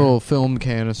 wouldn't in care. little film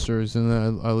canisters, and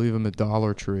then I leave them at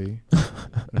Dollar Tree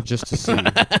just to see,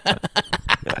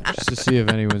 if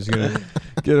anyone's gonna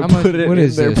Gonna How much- put it what in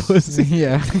is their this? pussy.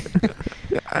 Yeah.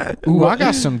 Ooh, I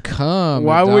got some cum.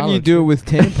 Why at wouldn't Dollar you do it with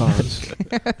tampons?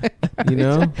 You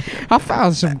know, I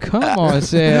found some cum on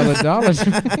sale at Dollar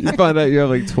Tree. You find out you have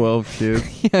like 12 kids.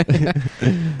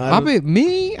 I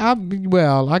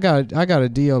got a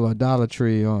deal at Dollar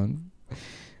Tree on.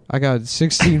 I got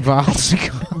 16 vials of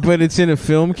cum. but it's in a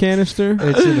film canister.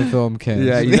 It's in a film can.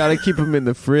 Yeah, you gotta keep them in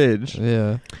the fridge.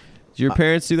 Yeah. Do your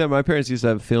parents do that? My parents used to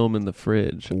have film in the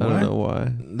fridge. I What? don't know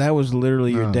why. That was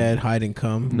literally your Oh. dad hiding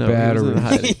cum. No, he wasn't Batteries.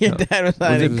 hiding Your cum. dad was Was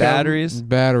hiding it cum. batteries?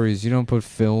 Batteries. You don't put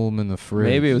film in the fridge.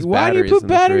 Maybe it was Why do you batteries put in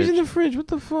batteries the in fridge. the fridge? What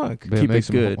the fuck? But keep it makes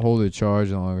it them good. hold it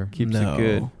charged longer. Keeps No. it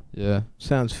good. Yeah.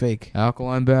 Sounds fake.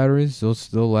 Alkaline batteries, they'll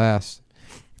still last.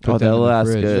 Put Oh, them in they'll the last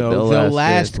fridge. good. They'll They'll last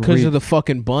last good. because of the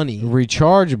fucking bunny.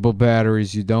 Rechargeable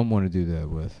batteries, you don't want to do that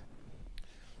with.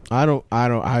 I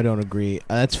don't agree.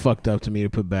 That's fucked up to me to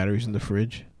put batteries in the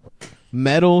fridge.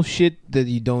 Metal shit that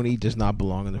you don't eat does not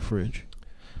belong in the fridge.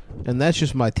 And that's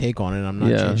just my take on it. I'm not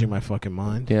Yeah. changing my fucking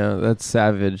mind. Yeah, that's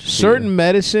savage. Certain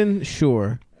medicine,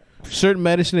 sure. Certain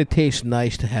medicine, it tastes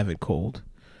nice to have it cold.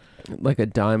 like a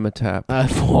Dimetap.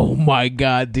 Oh my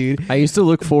god, dude! I used to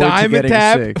look forward to getting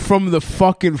Dimetap sick. from the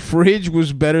fucking fridge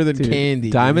was better than Dude,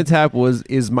 candy. dude. Dimetap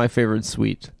is my favorite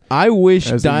sweet. I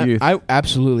wish as a youth. I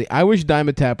wish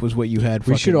Dimetap was what you had.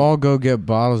 We should all go get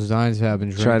bottles of Dimetap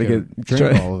and Try to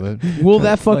drink all of it. Will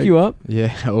that fuck like- you up?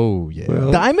 Yeah. Oh yeah.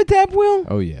 Well- Dimetap will,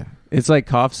 Oh yeah. It's like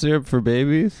cough syrup for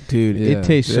babies. dude. Yeah. It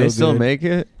tastes Do so they still good. make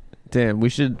it? Damn, we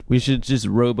should just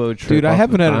robo trip. Dude, I off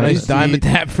haven't of had a nice Dimetap.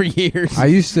 Dimetap for years. I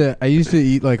used to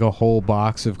eat like a whole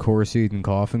box of Corseed and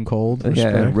cough and cold. Yeah,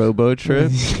 Respect. robo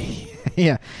trip.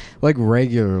 Yeah, like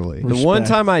regularly. The one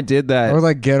time I did that, Or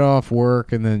like get off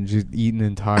work and then just eat an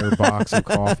entire box of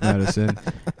cough medicine,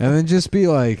 and then just be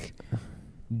like,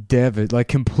 like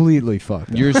completely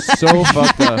fucked up. you're so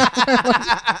fucked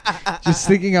up. Just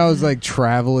thinking I was like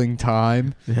traveling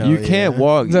time. You can't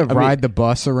walk. I'd I mean, ride the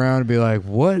bus around and be like,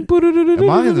 what? Am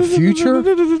I in the future?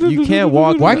 you can't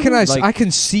walk. Why can I? like, I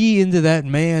can see into that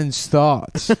man's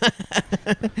thoughts.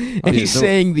 And he's the-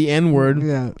 saying the N word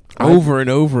Yeah. over and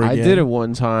over again. I did it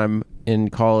one time in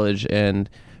college, and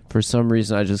for some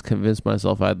reason, I just convinced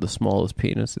myself I had the smallest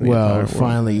penis in the entire Well, world.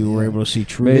 finally you were able to see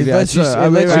truth. Maybe It lets you- I it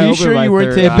lets Are you- you sure you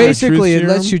weren't taking It a basically, truth it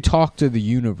lets serum? you talk to the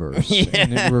universe,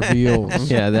 and it reveals.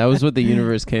 Yeah, that was what the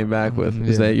universe came back with.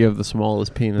 Is Yeah. that you have the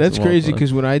smallest penis? That's of all crazy time.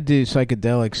 because when I did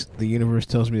psychedelics, the universe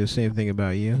tells me the same thing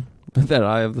about you. that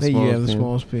I have the That you smallest. have the penis.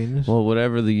 smallest penis. Well,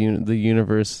 whatever the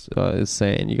universe is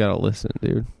saying, you gotta listen,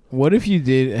 dude. What if you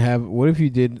did have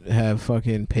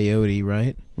fucking peyote,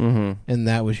 right? Mm-hmm. And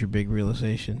that was your big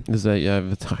realization Is that you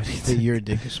have a tiny that your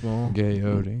dick is small. Gay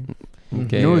Odie.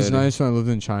 Mhm. You know what's Gay-Odie. nice? When I lived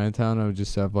in Chinatown, I would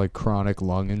just have like chronic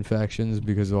lung infections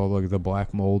because of all like the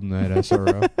black mold in that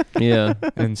SRO. Yeah.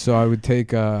 And so I would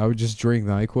take, I would just drink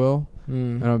NyQuil,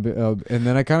 And and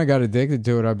then I kind of got addicted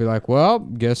to it. I'd be like, well,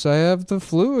 guess I have the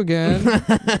flu again.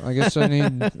 I guess I need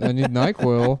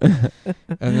NyQuil.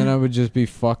 And then I would just be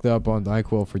fucked up on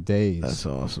NyQuil for days. That's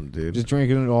awesome, dude. Just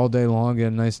drinking it all day long, get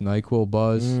a nice NyQuil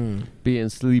buzz. Being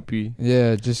sleepy.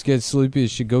 Yeah, just get sleepy.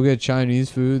 Should go get Chinese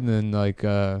food and then like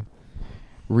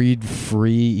read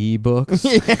free ebooks.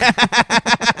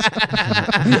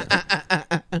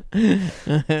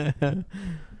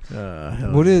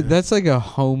 That's like a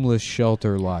homeless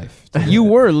shelter life.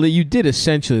 You did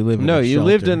essentially live in No, a you shelter.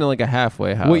 lived in like a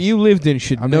halfway house. What you lived in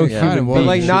should no yeah. human Kind of being but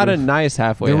like not a should've- nice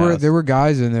halfway house. There were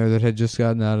guys in there that had just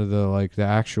gotten out of the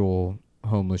actual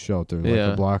homeless shelter, like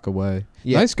Yeah. a block away.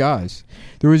 Yeah. Nice guys.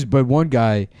 But one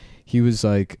guy, he was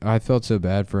like, I felt so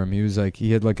bad for him. He was like,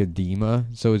 he had like edema,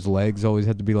 so his legs always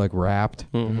had to be like wrapped,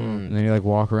 and then he like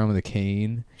walk around with a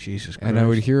cane. Jesus Christ. And I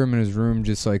would hear him in his room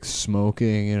just like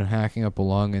smoking and hacking up a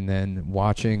lung, and then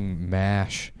watching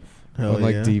MASH Hell on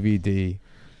like yeah. DVD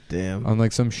Damn. on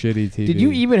like some shitty TV. Did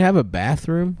you even have a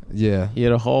bathroom? Yeah. He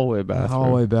had a hallway A bathroom.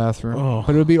 hallway bathroom. Oh.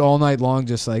 But it would be all night long,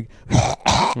 just like. God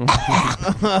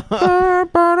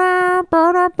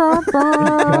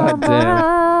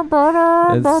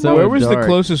damn. It's so Where was the dark.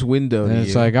 closest window to And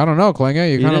it's you? like, I don't know, Klinger.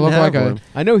 You He kind of didn't look like have a. one.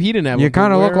 I know he didn't have You one, but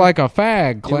kind of look where- like a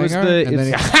fag, It was Klinger. And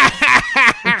then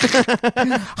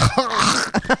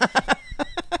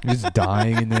he's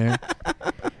dying in there.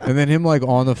 And then him like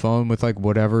on the phone with like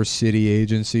whatever city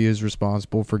agency is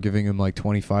responsible for giving him like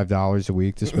 $25 a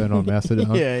week to spend on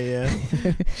methadone. Yeah.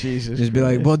 Jesus. Just be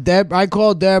like, well, I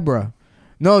called Deborah.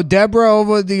 No, Deborah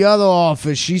over at the other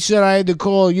office. She said I had to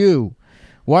call you.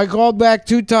 Well, I called back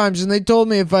 2 times, and they told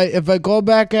me if I call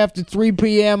back after 3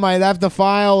 p.m., I'd have to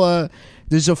file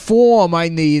there's a form I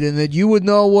need, and that you would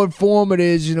know what form it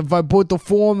is, and if I put the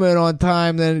form in on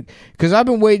time, then because I've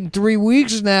been waiting 3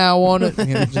 weeks now on it,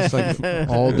 just like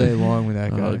all day long with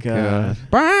that guy. Oh, God.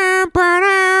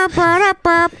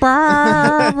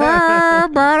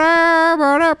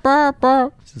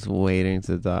 Just waiting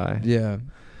to die. Yeah.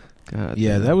 God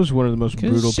Yeah, damn. that was one of the most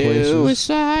brutal places.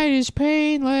 Suicide is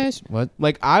painless. What?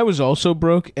 Like, I was also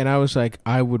broke, and I was like,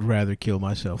 I would rather kill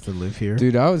myself than live here.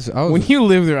 Dude, I was When you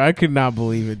lived there, I could not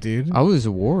believe it, dude. I was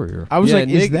a warrior. I was Yeah, like,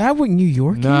 is Nick- that what New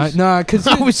York is? Nah, because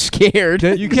I was scared.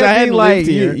 You 'cause I kept hadn't being like lived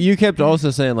here. you kept also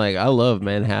saying like I love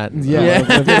Manhattan. Yeah.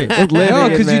 I love living no,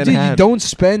 in because you Manhattan. don't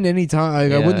spend any time.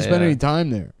 Like, I Yeah, wouldn't spend yeah. any time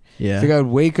there. Yeah. Like I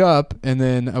would wake up and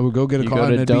then I would go get a You car go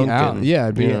and to I'd be out. Dunkin'.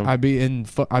 Yeah, Yeah. I'd be in.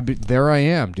 There I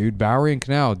am, dude. Bowery and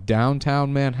Canal,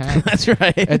 downtown Manhattan, That's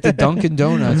right. at the Dunkin'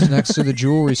 Donuts next to the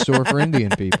jewelry store for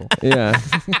Indian people. Yeah.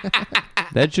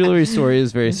 That jewelry store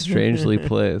is very strangely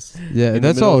placed. Yeah, In the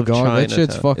that's middle all of gone. That shit's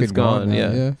Chinatown. fucking It's gone, now,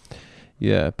 yeah.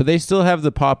 Yeah, but they still have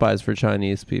the Popeyes for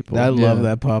Chinese people. I love Yeah.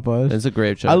 that Popeyes. It's a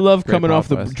great show. I love Great coming off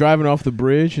Popeyes. driving off the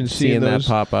bridge and seeing seeing those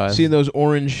that Popeyes. seeing those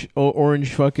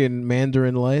orange fucking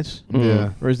Mandarin lights.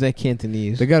 Yeah. Or is that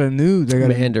Cantonese? They got a new. They got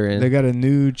Mandarin. They got a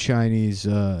new Chinese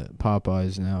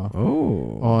Popeyes now.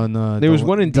 Oh. On There was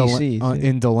one in Del- DC, too.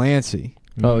 in Delancey.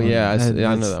 Oh, yeah, I know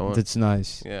That's- that one. That's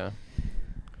nice. Yeah.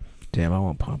 Damn, I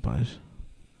want Popeyes.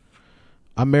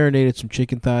 I marinated some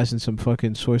chicken thighs in some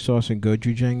fucking soy sauce and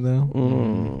gochujang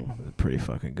though. Pretty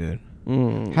fucking good.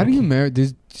 How do you marinate?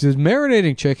 Does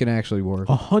marinating chicken actually work?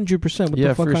 100%. What Yeah,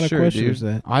 the fuck for kind sure, of question dude. is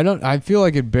that? I don't. I feel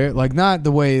like it like not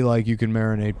the way like you can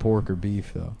marinate pork or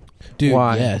beef though. Dude,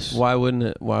 Why? yes. Why wouldn't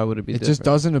it? Why would it be? It just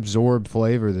doesn't absorb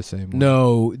flavor the same way.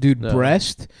 No, dude, No.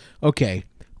 breast. Okay,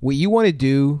 what you want to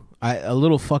do? A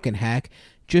little fucking hack.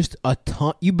 Just a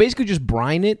ton. You basically just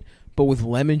brine it, but with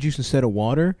lemon juice instead of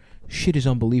water. Shit is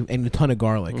unbelievable, and a ton of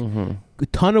garlic. A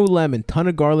ton of lemon, ton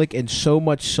of garlic, and so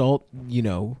much salt. You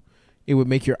know, it would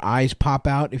make your eyes pop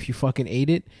out if you fucking ate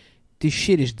it. This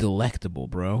shit is delectable,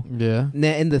 bro. Yeah. Now,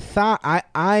 and the thigh,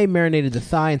 I marinated the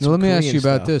thigh and Now, some let me ask Korean you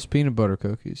about stuff. this peanut butter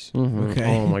cookies. Okay.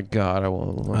 Oh my god, I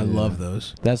want. I love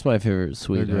those. That's my favorite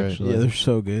sweet. They're great. Actually, Yeah, they're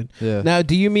so good. Yeah. Now,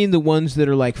 do you mean the ones that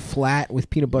are like flat with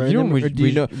peanut butter You in know them, what or do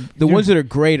you know the you- ones that are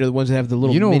great are the ones that have the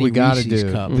little you know what mini we gotta Reese's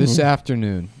do cup? this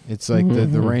afternoon? It's like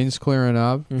the rain's clearing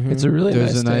up. It's a really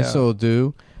There's nice a nice day out. little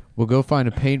dew. We'll go find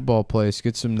a paintball place,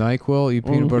 get some NyQuil, eat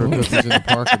peanut butter cookies in the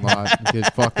parking lot, and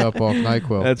get fucked up off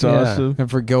NyQuil. That's Yeah. awesome.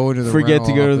 and going to the Forget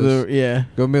to rental go to office. the yeah.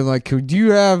 Go be like, do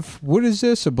you have what is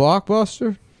this? A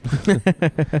Blockbuster?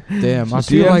 Damn, I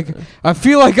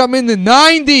feel like I'm in the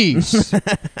 90s.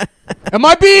 Am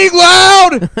I being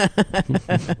loud?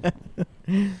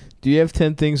 Do you have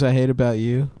 10 things I hate about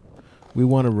you? We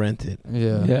want to rent it.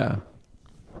 Yeah. Yeah.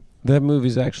 That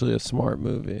movie's actually a smart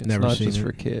movie. It's Never not seen just it.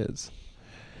 for kids.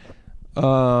 10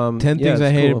 yeah, things it's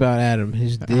I hate cool. about Adam.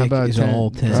 His How dick about is 10,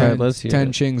 all 10. All right, let's hear 10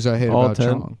 it. chings I hate All about 10?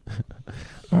 Chong.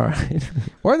 All right.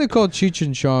 Why are they called Cheech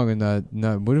and Chong and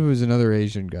not? What if it was another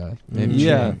Asian guy named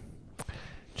Yeah. Ching?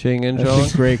 Ching and That's Chong.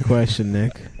 a great question,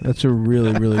 Nick. That's a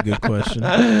really, really good question.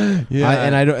 Yeah.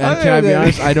 I don't. And can I be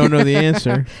honest? I don't know the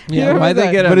answer. Yeah. Why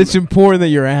they get But it's important that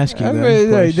you're asking I them mean,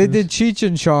 they questions. did Cheech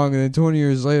and Chong, and then 20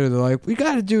 years later, they're like, we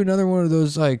got to do another one of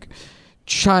those like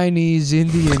Chinese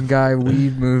Indian guy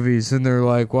weed movies, and they're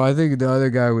like, well, I think the other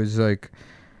guy was like,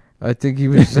 I think he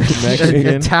was Mexican?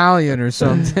 Italian or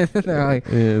something. They're like,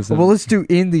 well, let's do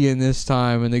Indian this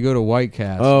time, and they go to White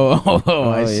Castle.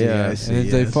 I see. yeah. I see. and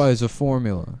they yes. find it's a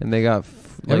formula. And they got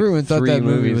like Everyone thought 3 that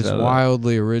movie movies was out of that.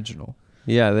 wildly original.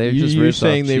 Yeah, they just You're ripped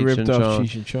saying off they Cheech ripped and off Chong.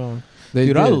 Cheech and Chong. They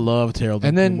Dude, did. I loved Harold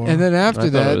and then Kumar. and then after I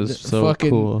thought that, it was so fucking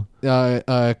cool.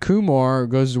 Kumar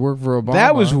goes to work for Obama.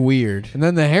 That was weird. And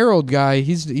then the Herald guy,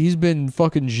 he's been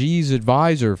fucking G's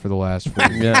advisor for the last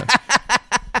 4 years. Yeah.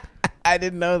 I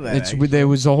didn't know that. There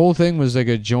was the whole thing was like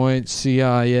a joint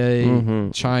CIA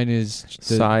Mhm. China's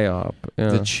Psyop. Yeah.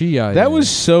 the CIA. That was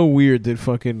so weird that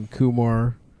fucking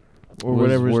Kumar or Was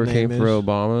whatever his working name for is.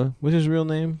 Obama. What's his real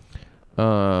name?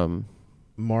 I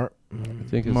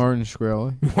think it's Martin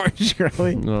Shkreli, Martin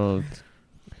Shkreli. no it's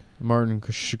Martin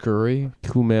Shkreli,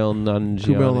 Kumail Kumail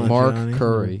Nanjiani. Mark Nanjiani.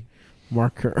 Curry.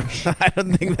 Mark Curry. I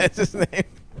don't think that's his name.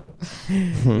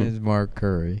 It's Mark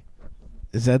Curry.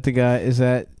 Is that the guy? Is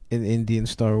that in Indian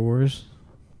Star Wars?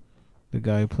 The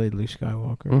guy who played Luke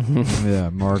Skywalker. Yeah,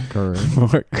 Mark Curry.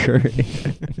 Mark Curry.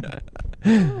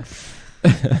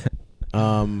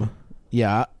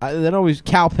 Yeah, that always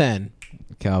Cowpen.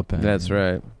 Cowpen. That's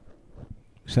right.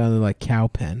 Sounded like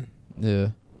Cowpen. Yeah.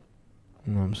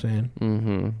 You know what I'm saying?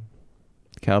 Mm-hmm.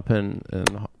 Cowpen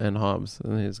and Hobbs,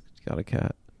 and he's got a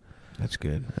cat. That's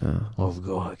good. I've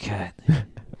got a cat.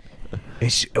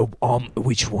 It's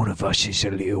which one of us is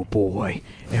a little boy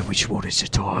and which one is a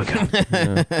tiger?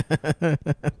 Yeah.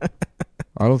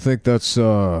 I don't think that's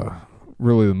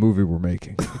really the movie we're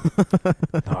making.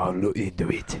 I'll look into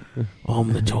it.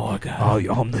 I'm the tiger.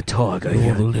 I'm the tiger.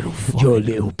 You're the little Your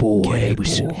little boy. gay He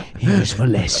boy. was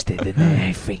molested and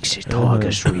he thinks the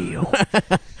tiger's real.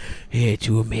 Yeah,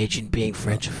 to imagine being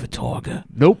friends with a tiger.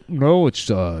 Nope, no, it's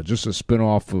just a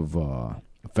spin-off of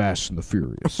Fast and the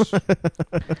Furious.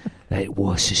 That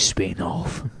was a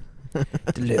spin-off.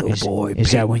 The little boy.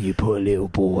 Is that when you put a little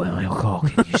boy on your cock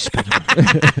and you spin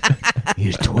him?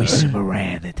 You twist him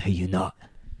around until you nut.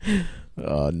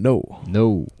 No.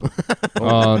 No.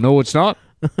 No, it's not.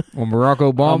 I'm Barack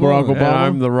Obama. I'm Barack And Obama.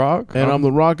 I'm The Rock. And I'm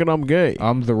the Rock and I'm gay.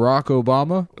 I'm the Rock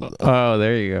Obama. Oh,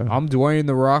 there you go. I'm Dwayne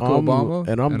the Rock Obama.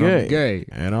 And I'm gay.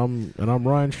 And I'm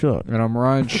Ryan Shutt. And I'm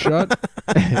Ryan Shutt.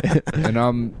 and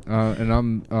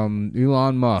I'm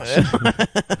Elon Musk.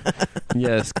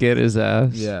 Yes, get his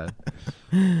ass. Yeah.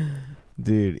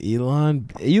 Dude,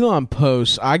 Elon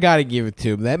posts. I gotta give it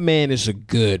to him. That man is a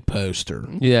good poster.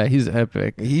 Yeah, he's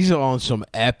epic. He's on some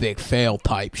epic fail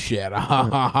type shit. Ha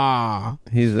ha ha.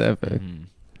 He's epic.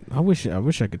 I wish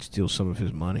I could steal some of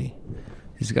his money.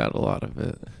 He's got a lot of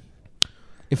it.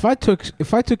 If I took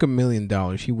 $1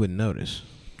 million, he wouldn't notice.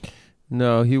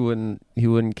 No, he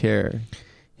wouldn't care.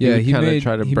 Yeah, he kind of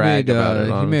try to brag about it.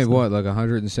 He honestly. made what, like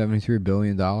 $173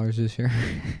 billion this year?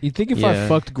 You think if I Yeah.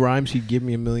 fucked Grimes, he'd give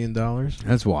me $1 million?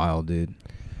 That's wild, dude.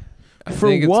 I For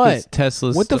think it's 'cause what?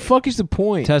 Tesla's What the fuck is the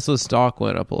point? Tesla's stock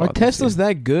went up a lot. Like Tesla's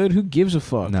that good? Who gives a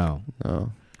fuck? No.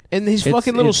 No, And his It's-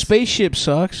 fucking little it's- spaceship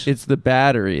sucks. it's the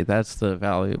battery. That's the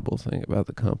valuable thing about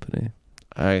the company.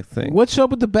 I think. What's up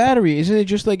with the battery? Isn't it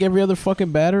just like every other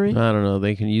fucking battery? I don't know.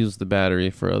 They can use the battery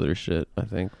for other shit. I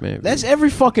think maybe. That's every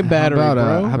fucking battery, how bro.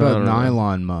 about, I don't know.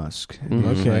 Nylon Musk? Mhm.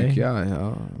 He's Okay. like, yeah,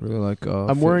 I really like.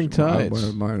 I'm wearing tights.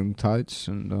 I'm wearing tights,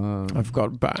 and I've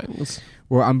got bangs.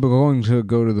 well, I'm going to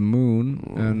go to the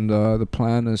moon, and the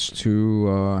plan is to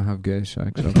have gay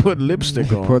sex. Put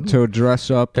lipstick on. To dress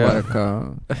up Yeah.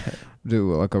 like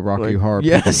do like a Rocky Like- Horror.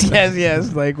 Yes.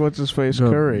 Like what's his face, So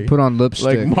Curry. Put on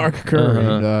lipstick. Like Mark Curry.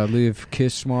 And leave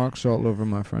kiss marks all over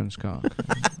my friend's cock.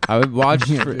 I would watch.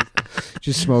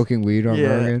 Just smoking weed on Yeah.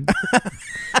 Rogan.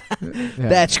 Yeah.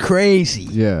 That's crazy.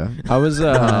 Yeah. I was.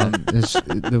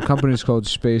 The company's called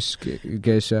Space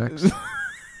Gay Sex.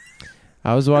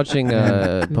 I was watching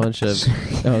a bunch of.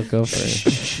 Oh, go for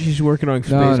it. She's working on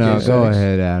space. No, gay go sex.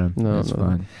 ahead, Adam. No, That's no.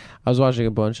 fine. I was watching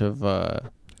a bunch of.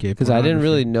 Gay Because I didn't pornography.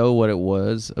 really know what it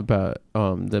was about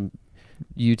the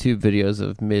YouTube videos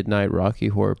of Midnight Rocky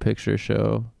Horror Picture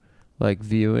Show, like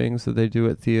viewings that they do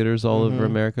at theaters all over Mhm.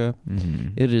 America. Mm-hmm.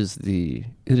 It is the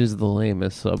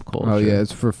lamest subculture. Oh yeah,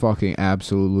 it's for fucking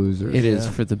absolute losers. It is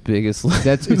Yeah. for the biggest.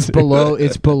 It's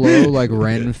below like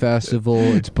Ren Festival.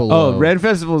 It's below. Oh, Red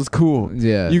Festival is cool.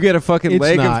 Yeah. You get a fucking It's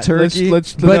leg not. of turkey.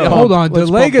 Let's but no, hold on, let's the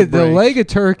pump leg the brakes. of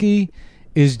turkey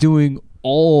is doing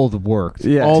all the work.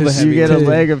 Yeah, all the you get a to-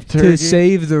 leg of to turkey.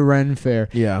 save the Ren Fair.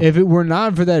 Yeah. If it were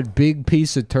not for that big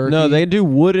piece of turkey, No, they do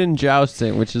wooden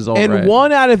jousting, which is all and right.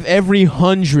 1 out of every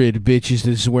 100 bitches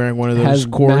that's wearing one of those Has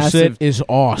corset massive- is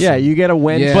awesome. Yeah, you get a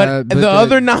wench Yeah. but but the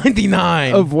other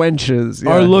 99 of wenches.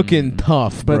 are yeah. looking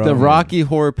tough, But bro. the Rocky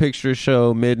Horror Picture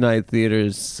Show midnight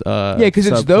theaters. yeah, because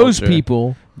it's those subculture,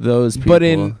 people, Those people. but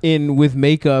in with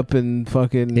makeup and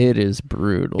fucking. it is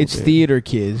brutal. It's dude. theater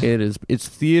kids. It is. It's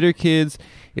theater kids.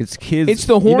 It's kids. It's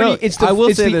the horny. You know, it's the, I will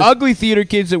it's say the this. ugly theater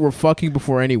kids that were fucking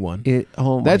before anyone.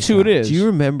 Oh my That's who it God. is. Do you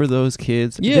remember those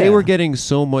kids? Yeah. They were getting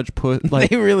so much like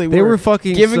they really they were were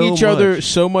fucking giving so each other much.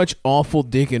 so much awful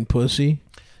dick and pussy,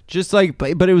 just like,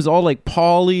 but it was all like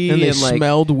poly and they like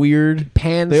smelled weird.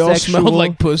 pansexual. They all smelled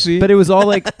like pussy. But it was all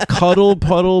like cuddle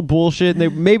puddle bullshit. And they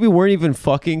maybe weren't even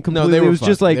fucking no, completely. they were It was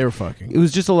fucking. just like they were fucking. it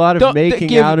was just a lot of Don't- making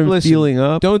give- out and listen, feeling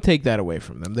up. Don't take that away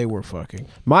from them. They were fucking.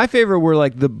 My favorite were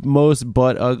like the most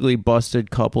butt ugly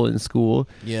busted couple in school.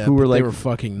 Yeah, Who were but like they were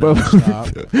fucking but-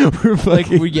 nonstop. Were Like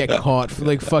fucking- we get caught for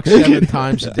like fuck 7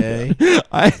 times a day.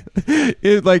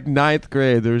 in like 9th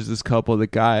grade, there was this couple. The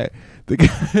guy,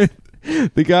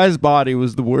 the guy's body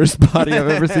was the worst body I've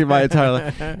ever seen in my entire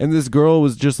life. And this girl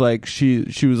was just like she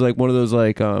was like one of those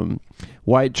like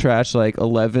white trash, like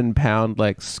 11-pound,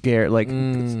 like scared,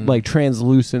 like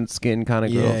translucent skin kind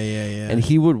of girl. Yeah. And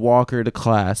he would walk her to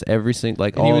class every single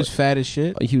And he was fat as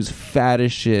shit. he was fat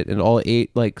as shit, and all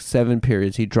 7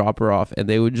 periods he'd drop her off, and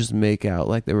they would just make out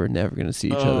like they were never gonna see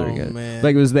each other Oh, again. man.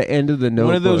 Like it was the end of the Notebook.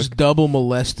 One of those double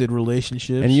molested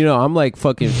relationships. And I'm like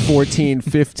fucking 14,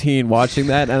 15 watching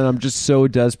that, and I'm just so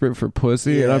desperate for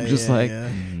pussy, and I'm just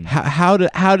how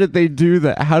did they do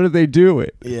that? How did they do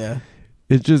it? yeah.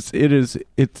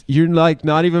 It's you're like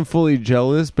not even fully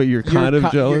jealous, but you're kind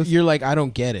of jealous. You're like, I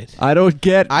don't get it. I don't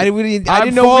get. I didn't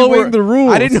I'm know we following were, the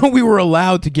rules. I didn't know we were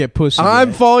allowed to get pussy. I'm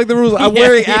yet. following the rules. I'm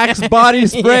wearing Axe body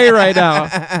spray right now.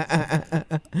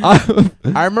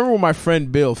 I remember when my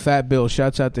friend Bill, Fat Bill,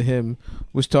 shouts out to him,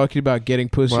 was talking about getting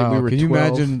pussy. Wow, And we were can you 12.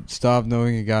 imagine Stav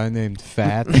knowing a guy named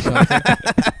Fat? Or something?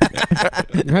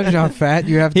 Imagine how fat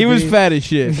you have to He be. was fat as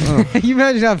shit. You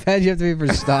imagine how fat you have to be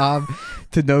for Stav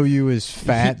to know you as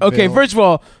fat. Okay, Bill? first of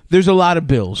all, there's a lot of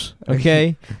Bills.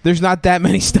 Okay, there's not that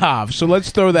many Stavs, so let's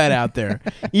throw that out there.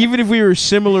 Even if we were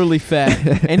similarly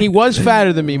fat, and he was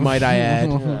fatter than me, might I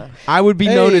add, I would be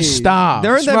known as Hey, Stav.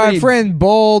 there It's that my many- friend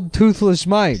Bald Toothless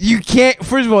Mike. You can't.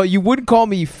 First of all, you wouldn't call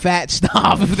me Fat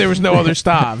Stav if there was no other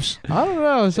Stavs. I don't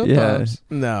know. Sometimes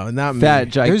No, not Fat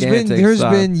me. gigantic. there's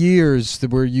stop. been years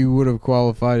where you would have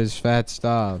qualified as Fat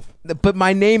Stav. But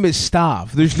my name is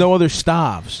Stav. There's no other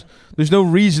Stavs. There's no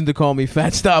reason to call me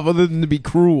Fat Stav other than to be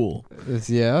cruel.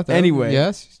 Anyway.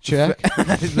 yes, check.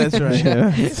 That's right.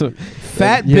 Yeah. So,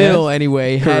 Fat Yes. Bill,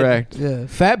 anyway. correct. Yeah.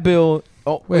 Fat Bill.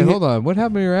 Oh, Wait, hold on. What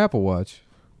happened to your Apple Watch?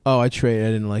 Oh, I traded.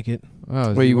 I didn't like it.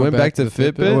 Oh, Wait, you went back to I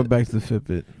Fitbit? went back to the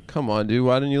Fitbit. Come on, dude.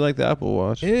 Why didn't you like the Apple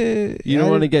Watch? You You don't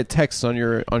want to get texts on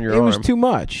your It arm. was too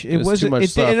much. It was too wasn't. much It,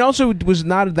 stuff. and also was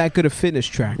not that good a fitness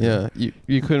tracker. Yeah,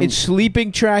 you couldn't. Its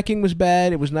sleeping tracking was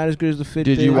bad. It was not as good as the Fitbit.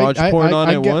 Did you watch porn on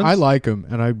it once? I like them,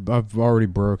 and I've already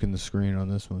broken the screen on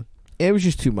this one. It was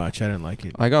just too much. I didn't like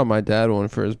it. I got my dad one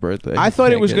for his birthday. I thought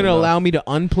it Can't was get going to enough. allow me to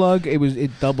unplug.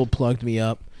 It double plugged me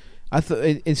up. I thought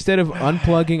instead of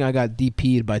unplugging, I got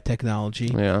DP'd by technology.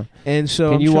 Yeah. And so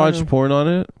Can I'm you trying watch porn on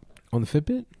it? on the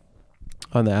Fitbit?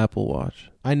 On the Apple Watch.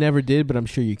 I never did, but I'm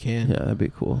sure you can. Yeah, that'd be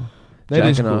cool. That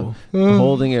is Jacking cool. off.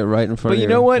 Holding it right in front But of you your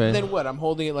know what? face. Then what? I'm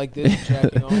holding it like this,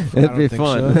 jacking off. I That'd don't be think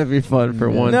fun. so. That'd be fun for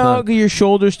one No, time. 'cause your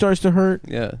shoulder starts to hurt.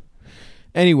 Yeah.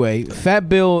 Anyway, Fat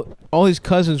Bill. All his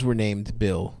cousins were named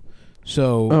Bill,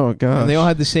 so Oh god. and they all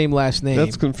had the same last name.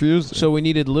 That's confusing. So we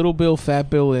needed Little Bill, Fat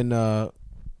Bill, and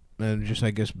just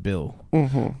I guess Bill.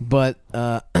 Mhm. But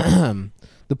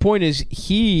the point is,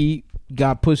 he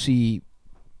got pussy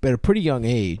at a pretty young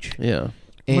age. Yeah.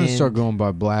 I'm gonna And start going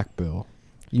by Black Bill.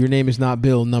 Your name is not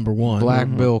Bill number one. Black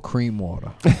Bill Cream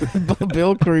Water.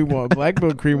 Bill Creamwater. Black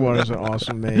Bill Creamwater is an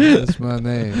awesome name. That's my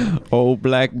name. Oh,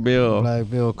 Black Bill. Black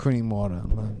Bill Cream Water.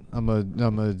 I'm a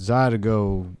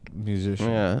Zydeco musician.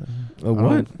 Yeah. A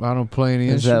what? I don't play any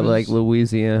Is that instruments. like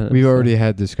Louisiana? We've already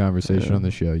had this conversation Yeah. on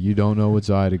the show. You don't know what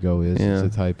Zydeco is. Yeah.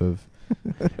 It's a type of.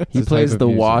 He it's a plays type of the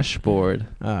music. washboard.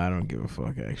 I don't give a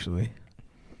fuck, actually.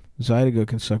 Zydeco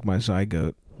can suck my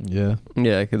zygote. Yeah.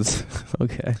 Yeah, because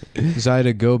okay.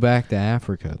 Zyda go back to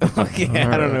Africa. Okay,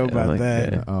 I don't know about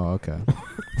that. Oh, okay.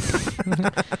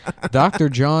 Dr.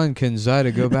 John can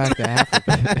Zyda go back to Africa.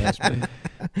 Yes,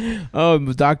 please. Oh,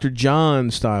 Dr. John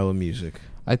style of music.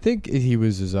 I think he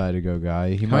was a Zydeco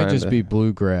guy. He might just Kinda. be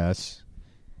bluegrass.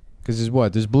 Because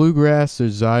there's bluegrass,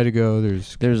 there's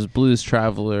Zydeco, There's Blues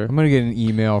Traveler. I'm gonna get an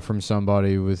email from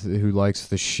somebody who likes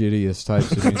the shittiest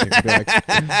types of music.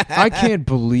 I can't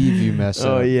believe you mess up.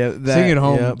 Oh yeah, Sing at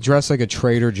home, dressed like a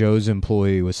Trader Joe's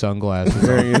employee with sunglasses,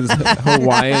 Wearing his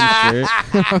Hawaiian shirt.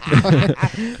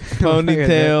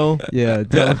 ponytail, yeah,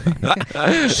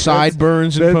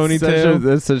 sideburns and ponytail.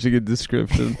 That's such a good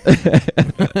description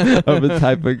of a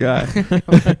type of guy.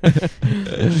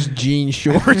 Just jean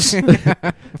shorts.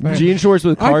 Jean shorts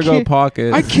with cargo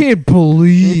pockets. I can't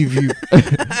believe you.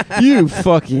 You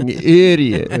fucking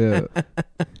idiot.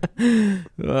 Yeah.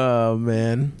 Oh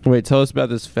man, Wait, tell us about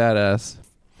this fat ass.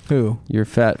 who? Your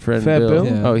fat friend Fat Bill?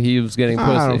 Yeah. Oh, he was getting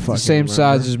I don't pussy. fucking Same remember.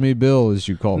 size as me, Bill, as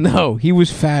you call me. No, he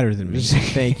was fatter than me.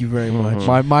 Thank you very much.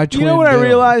 My twin. You know what I Bill.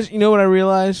 realized? You know what I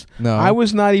realized? No, I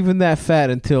was not even that fat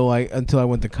until I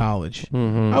went to college.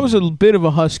 Mhm. I was a bit of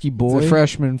a husky boy. the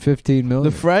freshman 15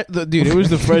 million. Dude, it was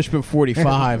the freshman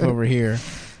 45 over here.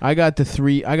 I got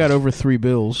over 3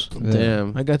 bills.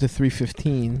 Damn. I got to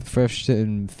 315.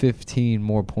 Freshman 15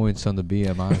 more points on the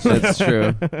BMI. That's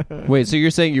true. Wait, so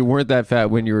you're saying you weren't that fat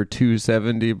when you were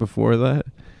 270 before that?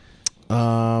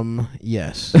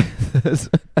 Yes. When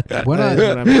That's what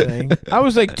I'm saying. I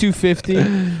was like 250.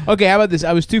 Okay, how about this?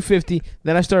 I was 250.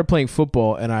 Then I started playing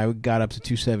football, and I got up to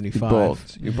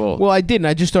 275. You bulked. Well, I didn't.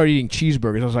 I just started eating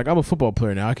cheeseburgers. I was like, I'm a football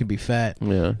player now. I can be fat.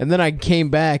 Yeah. And then I came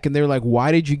back, and they were like,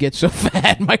 why did you get so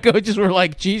fat? My coaches were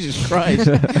like, Jesus Christ.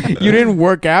 You didn't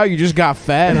work out. You just got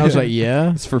fat. And I was like,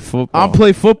 yeah. It's for football. I'll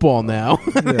play football now.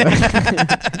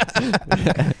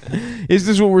 Is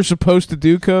this what we're supposed to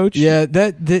do, Coach? Yeah,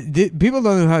 that people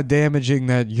don't know how damaging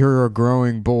that "you're a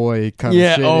growing boy" kind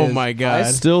Yeah. of shit Oh is. my I God.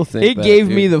 still think It that, gave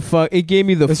dude. me the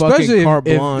Especially fucking carte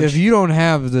if, blanche. if you don't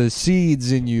have the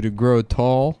seeds in you to grow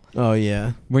tall. Oh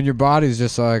yeah. When your body's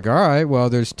just like, all right, well,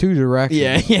 there's two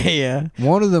directions. Yeah.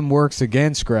 One of them works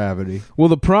against gravity. Well,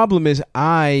 the problem is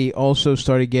I also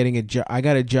started getting a job. I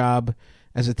got a job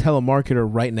as a telemarketer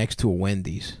right next to a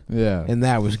Wendy's, Yeah. and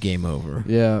that was game over.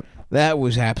 Yeah. That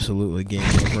was absolutely game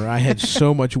over. I had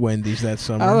so much Wendy's that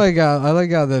summer. I like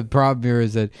how the problem here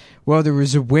is that, well, there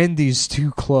was a Wendy's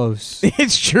too close.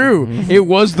 It's true. It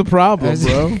was the problem,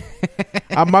 bro.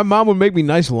 My mom would make me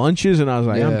nice lunches, and I was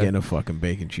like, I'm Yeah. getting a fucking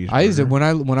bacon cheeseburger. I used to, when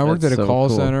I worked That's at a so call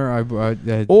cool. center,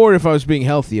 I Or if I was being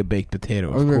healthy, a baked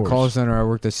potato. I worked Of at a call course. center. I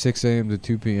worked a 6 a.m. to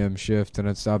 2 p.m. shift, and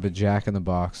I'd stop at Jack in the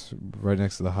Box right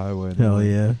next to the highway. Hell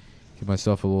yeah. Get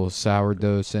myself a little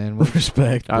sourdough sandwich.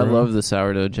 Respect. I bro. love the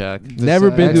sourdough jack.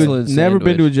 Never been to Excellent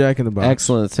a Jack in the Box.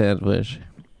 Excellent sandwich.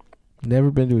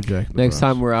 Never been to a Jack in the Next Box.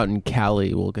 time we're out in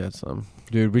Cali, we'll get some.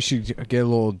 Dude, we should get a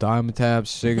little Diamond Tabs,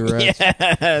 cigarettes.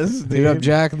 Yes, Hit up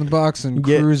Jack in the Box and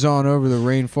Get- cruise on over to the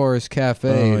Rainforest Cafe.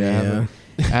 Oh, to have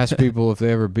yeah. ask people if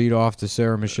they ever beat off to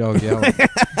Sarah Michelle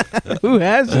Gellar. Who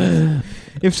hasn't?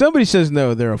 If somebody says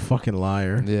no, they're a fucking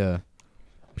liar. Yeah,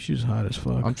 She's hot as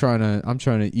fuck. I'm trying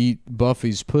to eat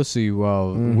Buffy's pussy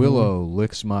while Mhm. Willow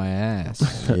licks my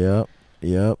ass.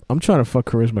 Yep. I'm trying to fuck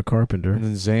Charisma Carpenter. And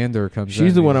then Xander comes. She's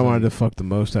at the me one I and wanted to says- fuck the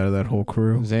most out of that whole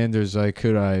crew. Xander's like,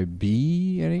 could I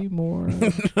be any more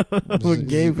A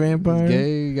gay vampire.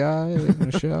 gay guy in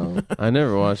the show? I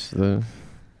never watched the.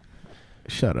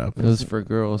 Shut up. It was for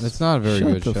girls. It's not a very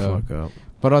Shut good the show. fuck up.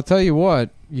 But I'll tell you what,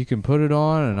 you can put it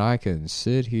on and I can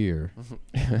sit here.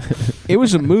 It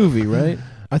was a movie, right?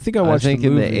 I think I watched I think the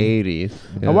in movie. the 80s.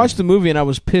 I watched the movie and I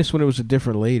was pissed when it was a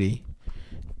different lady.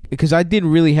 Because I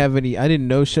didn't really have any. I didn't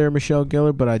know Sarah Michelle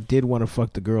Gellar, but I did want to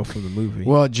fuck the girl from the movie.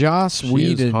 Well, Joss She is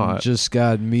Whedon hot. just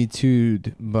got Me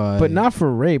Too'd by... but not for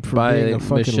rape, for by being a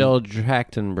fucking Michelle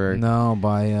Trachtenberg. No,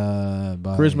 by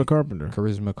Charisma Carpenter.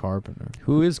 Charisma Carpenter.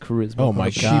 Who is Charisma? Oh my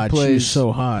She god, plays- she's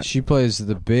so hot. She plays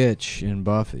the bitch in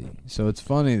Buffy. So it's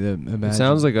funny that imagine It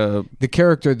sounds like a the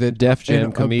character that Def Jam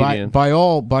and, comedian. by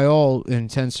all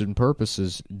intents and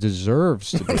purposes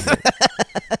deserves to be.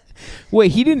 Wait,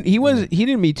 he didn't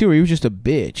Me Too her. He was just a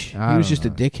bitch. I He was don't just a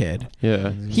know. dickhead.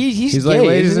 yeah. He's He's gay, like,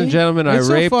 ladies isn't and he? gentlemen, I It's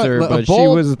so raped fun. her, A but she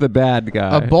bald- was the bad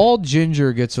guy. A bald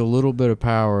ginger gets a little bit of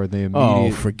power. They Oh,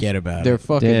 immediately forget about they're it.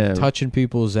 fucking Damn. touching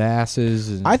people's asses.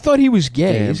 And I thought he was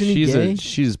gay. Damn, Isn't he gay?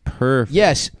 she's perfect.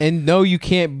 Yes, and no, you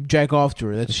can't jack off to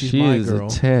her. That's she's she my is girl. a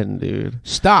 10, dude.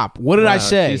 Stop. What did I Wow,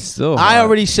 say? she's so I hot.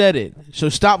 already said it. So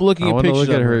stop looking I at want to pictures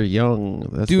look at of her young.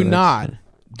 That's Do what not.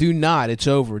 Do not. It's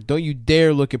over. Don't you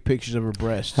dare look at pictures of her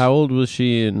breasts. How old was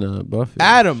she in Buffy?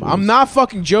 Adam, She I'm was- not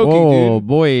fucking joking, Oh dude.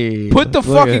 boy! Put the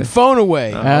Look fucking at- phone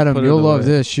away. I'll Adam, put it you'll love away.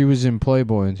 this. She was in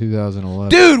Playboy in 2011.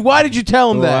 Dude, why did you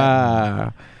tell him that?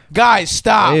 Wow. Guys,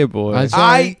 stop. Hey boy. I saw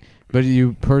I But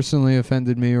you personally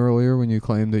offended me earlier when you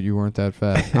claimed that you weren't that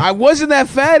fat. I wasn't that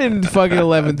fat in fucking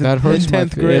 11th That hurts and my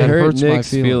 10th fe- grade. that It hurt hurts my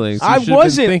Nick's feelings. You I should have been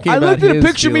wasn't. thinking I about looked at a his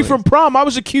picture of me feelings. from prom. I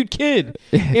was a cute kid.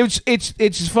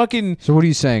 It's fucking So what are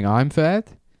you saying? I'm fat?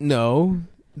 no.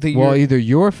 Well, either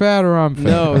you're fat or I'm fat.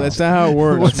 no, that's not how it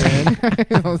works, man.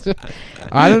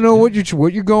 I don't know what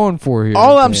you're going for here.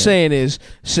 All I'm saying is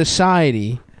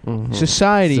society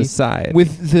Society.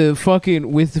 with the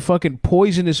fucking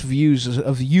poisonous views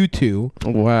of you two,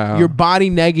 Wow. your body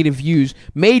negative views,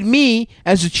 made me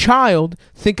as a child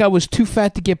think I was too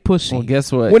fat to get pussy. Well,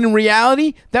 guess what? When in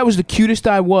reality, that was the cutest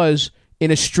I was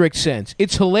in a strict sense.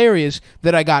 It's hilarious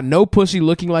that I got no pussy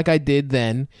looking like I did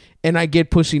then, and I get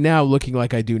pussy now looking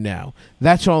like I do now.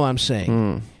 That's all I'm saying.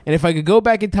 And if I could go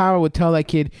back in time, I would tell that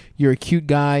kid, you're a cute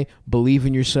guy, believe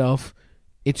in yourself.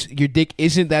 Your dick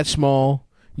isn't that small.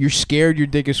 You're scared your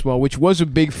dick is small, which was a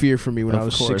big fear for me when I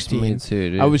was 16. Me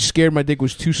too, dude. I was scared my dick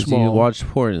was too small. You watch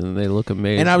porn and they look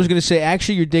amazing. And I was gonna say,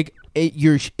 actually, your dick,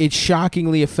 it's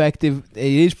shockingly effective.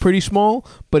 It is pretty small,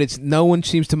 but no one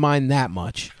seems to mind that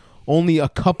much. Only a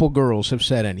couple girls have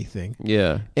said anything.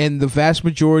 Yeah. And the vast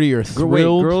majority are Wait,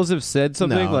 thrilled. girls have said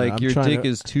something No, like I'm your trying dick to-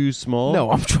 is too small? No,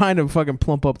 I'm trying to fucking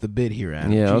plump up the bid here,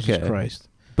 Adam. Yeah, Jesus okay. Christ.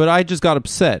 But I just got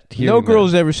upset. No hearing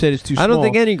girl's that. ever said it's too small. I don't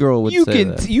think any girl would say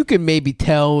that. You can maybe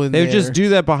tell in They would there. just do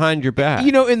that behind your back.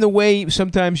 You know, in the way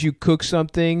sometimes you cook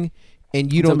something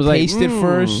and you don't Someone's like, taste it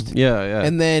first. Yeah, yeah.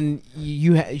 And then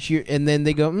and then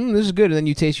they go, this is good, and then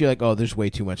you taste, you're like, oh, there's way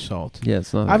too much salt. yeah,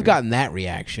 it's not. I've gotten that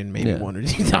reaction maybe Yeah. one or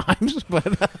two times,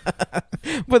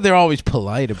 but they're always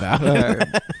polite about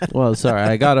it. Well, sorry,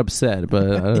 I got upset,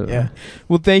 but Yeah.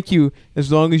 Well, thank you.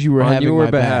 As long as you were On having your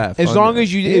my behalf. back. As On long your-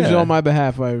 as it was Yeah. on my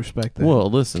behalf, I respect that. Well,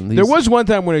 listen. There was one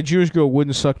time when a Jewish girl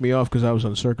wouldn't suck me off because I was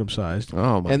uncircumcised,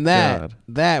 Oh my and god.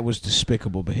 that was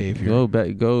despicable behavior. Go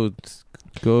back. Go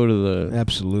to the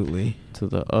Absolutely.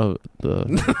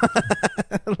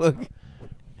 Look,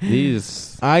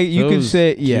 these. you can those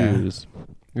say yeah. Jews.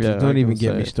 Yeah. Don't I even can get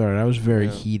say me it. started. I was very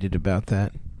Yeah. heated about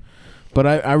that. But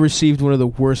I received one of the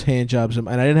worst hand jobs, and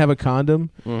I didn't have a condom,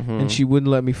 and she wouldn't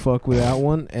let me fuck without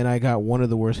one, and I got one of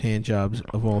the worst hand jobs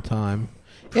of all time.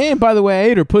 And by the way, I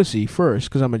ate her pussy first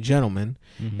because I'm a gentleman,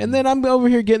 and then I'm over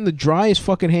here getting the driest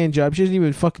fucking hand job. She doesn't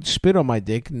even fucking spit on my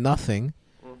dick. Nothing.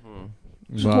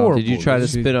 It's horrible. Did you try to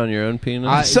spit on your own penis?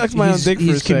 I sucked my own dick for a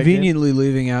He's second. conveniently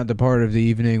leaving out the part of the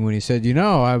evening when he said,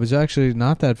 I was actually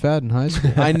not that fat in high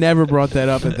school. I never brought that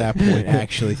up at that point.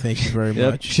 Actually, thank you very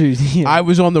Yep. much. I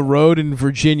was on the road in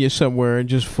Virginia somewhere and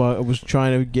just was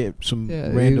trying to get some he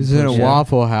random. was in a pussy.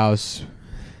 Waffle House.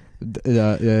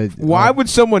 Why would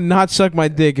someone not suck my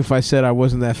dick if I said I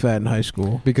wasn't that fat in high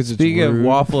school? Because it's Speaking of rude.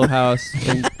 Waffle House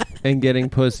and getting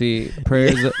pussy,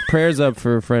 prayers up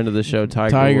for a friend of the show,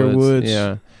 Tiger Woods.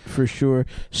 Yeah, For sure.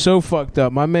 So fucked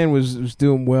up. My man was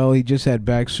doing well. He just had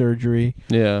back surgery.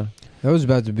 yeah. That was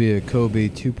about to be a Kobe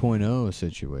 2.0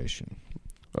 situation.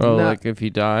 Oh, Nah. like if he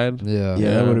died. Yeah.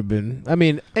 Yeah, that would have been. I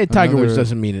mean, Tiger Woods Another-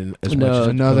 doesn't mean it as No, much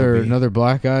as Kobe. Another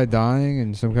black guy dying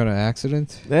in some kind of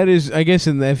accident. That is, I guess,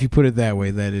 if you put it that way,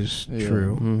 that is Yeah.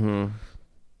 true. Mm-hmm.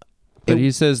 But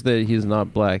he says that he's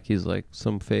not black. He's like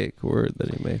some fake word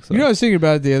that he makes up. I was thinking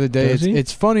about it the other day. Does he?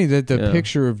 It's funny that the Yeah.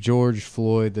 picture of George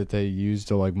Floyd that they used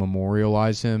to like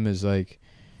memorialize him is like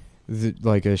a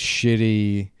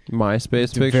shitty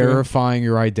MySpace picture. verifying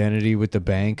your identity with the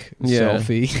bank Yeah.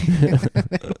 selfie.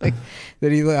 Like,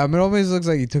 that he, I mean, it always looks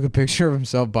like he took a picture of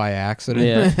himself by accident.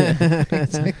 Yeah.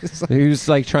 It's like- He was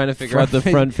like trying to figure out the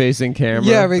front-facing camera.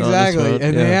 yeah, on his exactly. phone.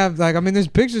 And Yeah. they have like, I mean, there's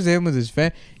pictures of him with his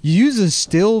fan. You use a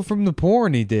still from the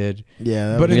porn he did,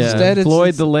 Yeah, but was- Yeah. instead it's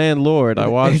Floyd the landlord. I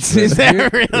watched It's it. his-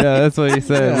 Yeah, that's what he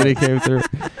said when he came through.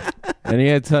 And he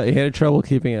had trouble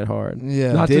keeping it hard.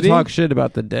 Yeah. Not Did to he? talk shit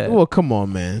about the dead. well, come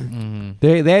on, man.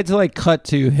 Mhm. They had to like cut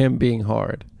to him being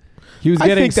hard. He was I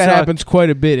getting think that sucked. happens quite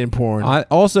a bit in porn.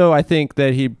 I think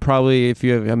that he probably, if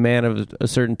you have a man of a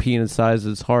certain penis size,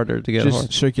 it's harder to get just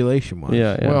hard. circulation wise.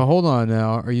 Yeah, yeah. Well, hold on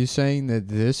now. Are you saying that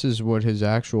this is what his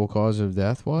actual cause of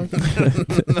death was?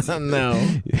 no,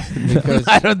 Because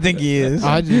I don't think he is.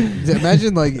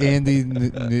 imagine like Andy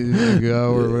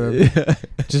Ngo or whatever,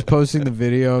 just posting the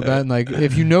about it, and like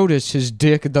if you notice his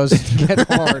dick doesn't get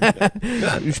hard,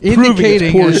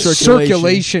 indicating poor a circulation.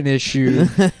 circulation issue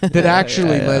that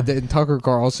actually led to Tucker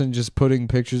Carlson just putting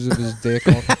pictures of his dick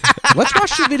on. Let's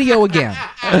watch the video again.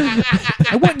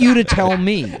 I want you to tell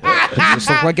me, does this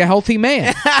look like a healthy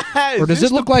man? Or does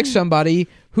it look like somebody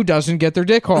who doesn't get their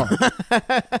dick hard?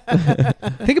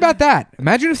 Think about that.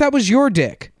 Imagine if that was your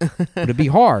dick. Would it be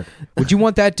hard? Would you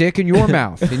want that dick in your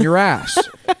mouth, in your ass?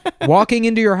 Walking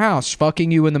into your house,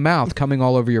 fucking you in the mouth, coming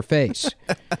all over your face.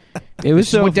 It was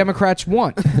This is what Democrats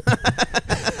want.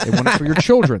 They want it for your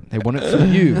children. They want it for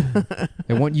you.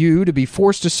 They want you to be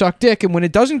forced to suck dick, and when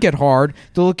it doesn't get hard,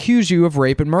 they'll accuse you of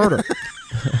rape and murder.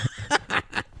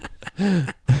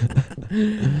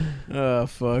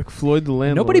 Fuck. Floyd the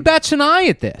landlord. Nobody bats an eye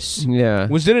at this. Yeah.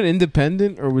 Was it an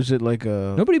independent or was it like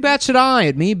a... Nobody bats an eye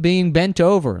at me being bent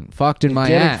over and fucked in my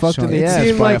Getting ass. fucked in the It ass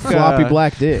seemed by like, a floppy uh,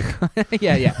 black dick.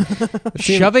 Yeah.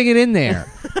 Shoving it in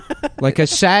there. Like a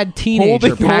sad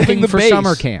teenager packing the for base.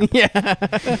 summer camp. Yeah.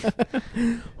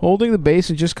 Holding the base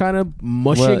and just kind of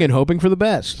mushing What? and hoping for the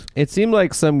best. It seemed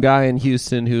like some guy in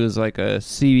Houston who was like a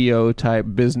CEO type,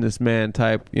 businessman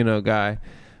type, guy,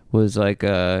 was like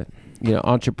a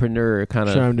entrepreneur kind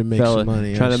of Trying to make some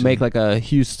money, trying I to see. make like a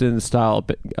Houston style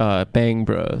Bang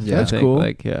Bros. Yeah. I That's think. cool.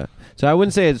 Like so I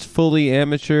wouldn't say it's fully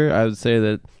amateur. I would say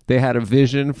that they had a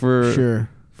vision for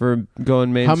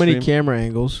going mainstream. How many camera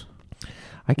angles?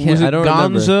 I can't. Was it I don't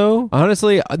remember. Gonzo?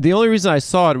 Honestly, the only reason I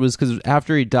saw it was because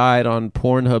after he died on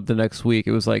Pornhub the next week,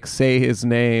 it was like "Say His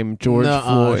Name," George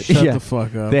Floyd. Shut Yeah. the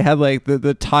fuck up. They had like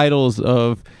the titles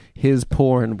of his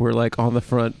porn were like on the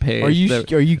front page. Are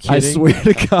you kidding? I swear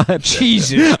to God.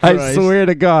 Jesus I Christ. swear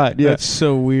to God. Yeah. That's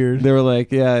so weird. They were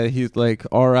like, yeah, he's like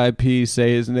R.I.P.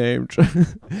 Say his name.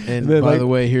 And They're by like- the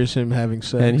way, here's him having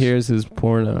sex. And here's his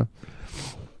porno.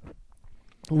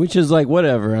 Which is like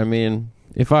whatever. I mean,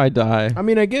 if I die, I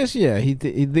mean, I guess yeah. He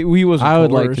wasn't. I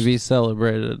would like to coerced. be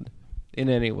celebrated in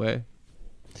any way.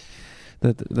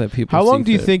 That people. How long see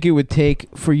do you fit. think it would take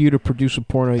for you to produce a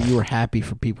porno you were happy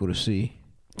for people to see?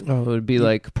 Oh, it would be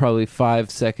like probably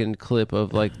 5-second clip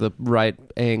of like the right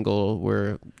angle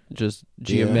where just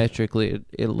geometrically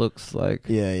it looks like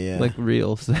Yeah. like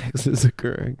real sex is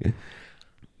occurring.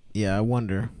 Yeah, I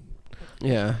wonder.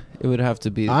 Yeah, it would have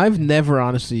to be. I've never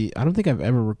honestly. I don't think I've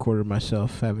ever recorded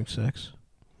myself having sex.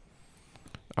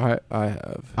 I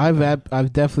have.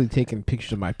 I've definitely taken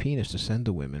pictures of my penis to send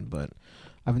to women, but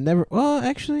I've never. Well,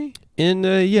 actually, In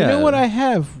yeah. you know what? I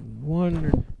have one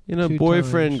or in a 2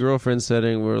 boyfriend times. girlfriend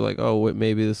setting, we're like, oh, wait,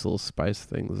 maybe this will spice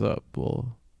things up.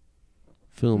 We'll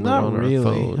film Not it on really. our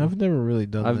phone. I've never really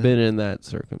done. I've that. been in that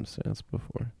circumstance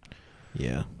before.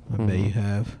 Yeah, I bet you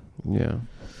have. Yeah.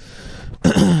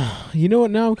 You know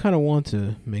what? Now I kind of want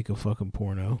to make a fucking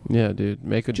porno Yeah, dude.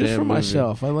 Make a just damn for movie.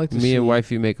 myself. I like to Me see and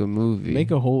wifey make a movie.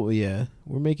 make a whole. Yeah,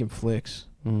 we're making flicks.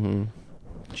 Mm-hmm.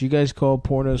 Do you guys call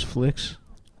pornos flicks?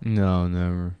 No,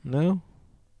 never. No,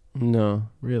 No.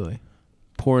 really.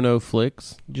 Porno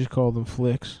flicks? You just call them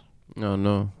flicks. Oh,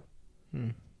 no.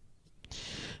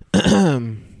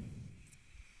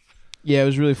 Yeah, it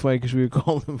was really funny because we would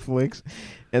call them flicks,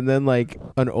 and then like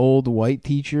an old white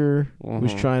teacher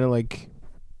was Mhm. trying to like,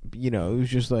 it was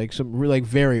just like like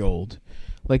very old,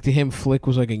 like to him flick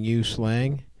was like a new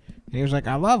slang, and he was like,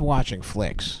 "I love watching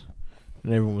flicks,"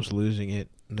 and everyone was losing it,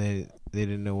 and they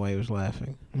didn't know why he was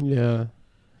laughing. Yeah.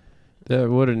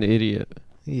 What an idiot.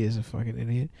 He is a fucking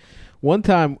idiot. One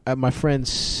time at my friend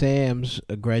Sam's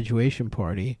graduation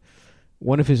party,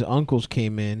 one of his uncles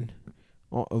came in,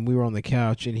 and we were on the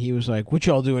couch, and he was like, "What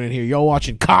y'all doing in here? Y'all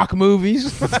watching cock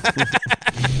movies?" He's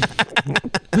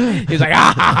like,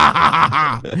 "Ah,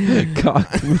 ha, ha, ha,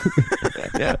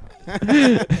 ha."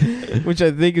 Which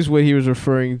I think is what he was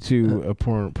referring to a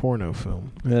porno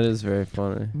film. That is very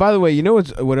funny. By the way, you know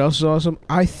what else is awesome?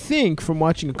 I think from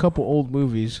watching a couple old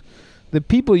movies, the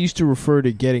people used to refer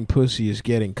to getting pussy as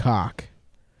getting cock.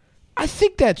 I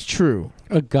think that's true.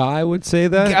 A guy would say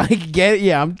that? I get it.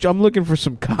 Yeah, I'm looking for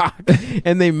some cock,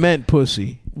 and they meant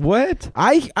pussy. What?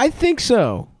 I think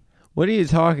so. What are you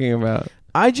talking about?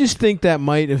 I just think that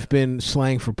might have been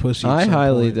slang for pussy. at I some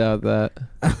highly point. doubt that.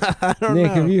 I don't Nick,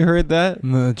 know. have you heard that?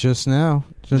 Just now.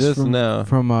 Just now.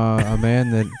 From a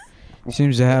man that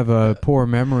seems to have a poor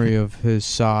memory of his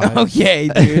size. Okay,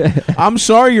 dude. I'm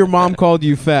sorry your mom called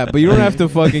you fat, but you don't have to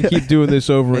fucking keep doing this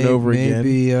over and over again.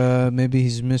 Maybe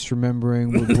he's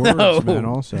misremembering with words, man,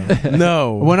 also.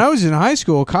 No. When I was in high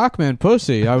school, cock meant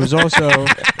pussy. I was also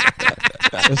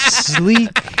a sleek,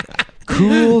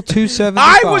 cool 275.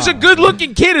 I was a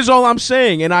good-looking kid, is all I'm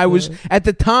saying, and I was at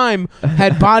the time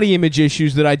had body image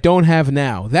issues that I don't have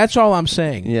now. That's all I'm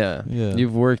saying. Yeah. Yeah.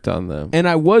 You've worked on them. And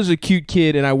I was a cute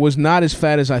kid, and I was not as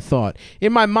fat as I thought.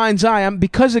 In my mind's eye,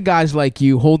 because of guys like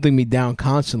you holding me down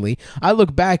constantly, I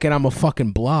look back and I'm a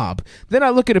fucking blob. Then I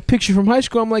look at a picture from high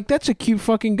school, I'm like, that's a cute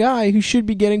fucking guy who should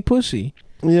be getting pussy.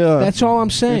 Yeah. That's all I'm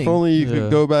saying. If only you Yeah.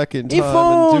 could go back in time If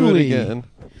and do only. it again.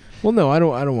 Well, no, I don't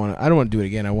want to do it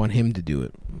again. I want him to do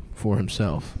it for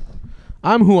himself.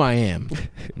 I'm who I am.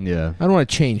 Yeah. I don't want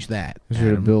to change that. This is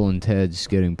Adam. Bill and Ted's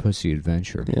Getting Pussy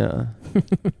Adventure. Yeah.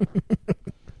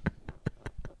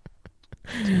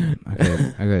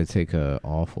 I gotta take a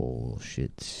awful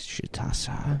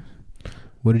shitasa.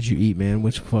 What did you eat, man?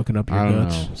 What's fucking up your I don't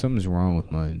guts? know. Something's wrong with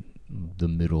the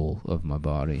middle of my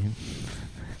body.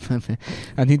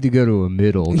 I need to go to a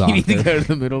middle doctor. You need to go to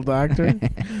the middle doctor.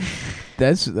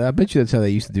 I bet you that's how they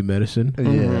used to do medicine.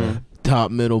 Yeah.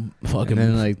 Top, middle, fucking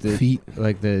And then like the feet.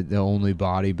 like the only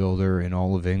bodybuilder in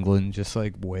all of England just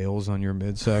like wails on your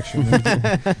midsection.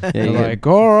 They're like,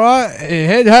 all right,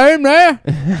 head home now.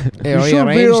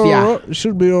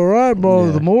 Should be all right by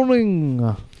the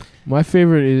morning. My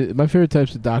favorite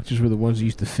types of doctors were the ones who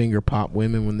used to finger pop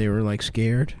women when they were like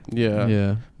scared.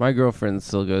 Yeah. My girlfriend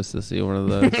still goes to see one of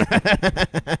those.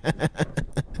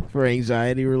 For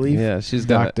anxiety relief. Yeah, she's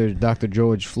got Dr.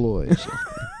 George Floyd.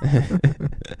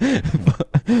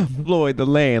 Floyd the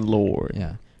landlord.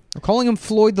 Yeah. We're calling him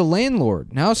Floyd the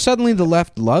landlord. Now suddenly the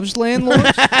left loves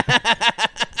landlords.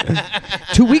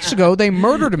 2 weeks ago, they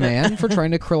murdered a man for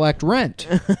trying to collect rent.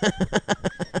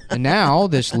 And now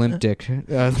this limp dick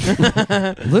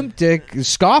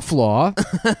scofflaw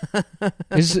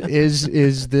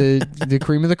is the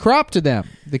cream of the crop to them.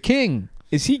 The king.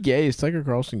 Is he gay? Is Tucker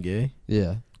Carlson gay?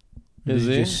 Yeah. Does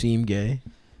he just seem gay?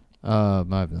 I have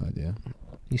no idea.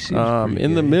 He seems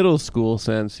in the middle school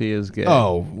sense, he is gay.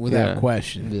 Oh, without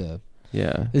question. Yeah.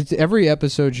 Yeah. It's, every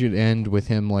episode should end with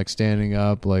him like standing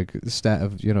up, like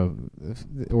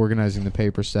organizing the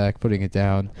paper stack, putting it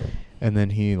down, and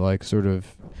then he like sort of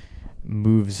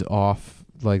moves off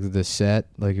like the set,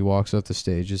 like he walks off the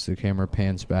stage as the camera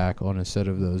pans back on a set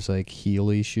of those like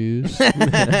Heeley shoes.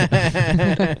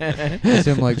 It's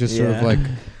him like just sort of like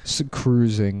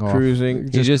cruising off,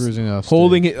 just cruising off,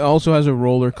 holding stage. it. Also has a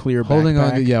roller clear holding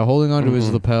backpack. holding on to his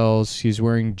lapels. He's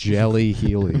wearing jelly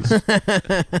Heelys,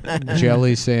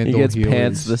 jelly sandal. He gets Heelys.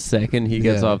 pants the second he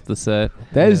gets off the set.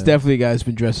 That is definitely a guy who's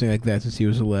been dressing like that since he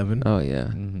was 11. Oh yeah.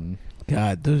 Mm-hmm.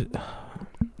 God, those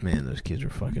kids are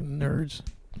fucking nerds.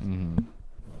 Mm-hmm.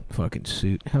 Fucking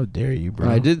suit. How dare you, bro?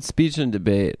 I did speech and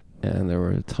debate, and there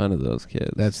were a ton of those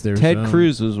kids. That's their Ted zone.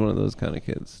 Cruz was one of those kind of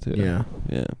kids too. Yeah.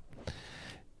 Yeah.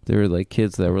 They were like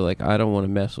kids that were like, I don't want to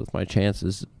mess with my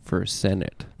chances for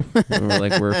Senate.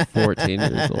 And we're 14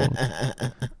 years old.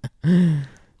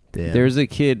 Damn. There's a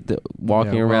kid that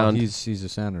walking around. He's a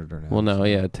senator now. Well, no,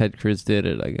 yeah, Ted Cruz did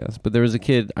it, I guess. But there was a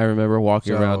kid I remember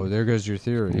walking So around. there goes your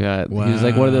theory. Yeah, he was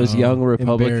like one of those young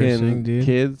Republican Embarrassing, dude.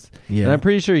 kids. Yeah. And I'm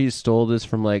pretty sure he stole this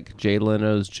from like Jay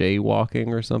Leno's Jaywalking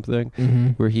or something,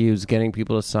 where he was getting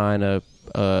people to sign a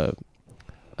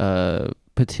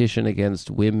petition against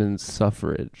women's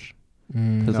suffrage.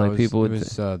 Because like people would. It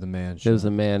was the man show. It was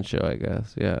a man show, I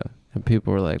guess. Yeah. And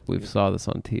people were like, "We've saw this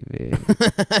on TV.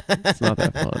 It's not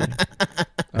that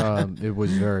funny." It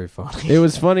was very funny. It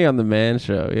was funny on the man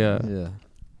show, yeah. Yeah.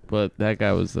 But that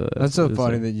guy was. That's so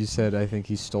funny that you said. I think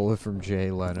he stole it from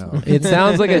Jay Leno. It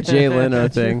sounds like a Jay Leno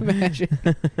thing. Imagine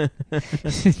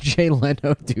Jay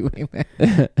Leno doing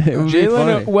that. It would Jay be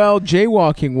Leno. funny. Well,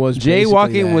 jaywalking was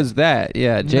Jaywalking basically was that.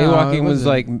 Yeah, jaywalking was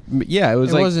like. Yeah, it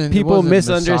was like people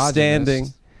misunderstanding.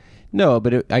 No,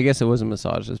 but I guess it wasn't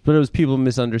misogynist, but it was people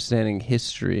misunderstanding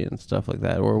history and stuff like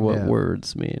that, or what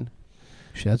words mean.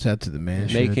 Shouts out to the man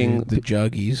Making show, dude. The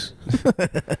Juggies.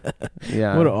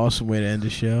 Yeah. What an awesome way to end the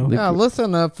show. Yeah,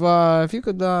 listen, if you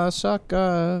could suck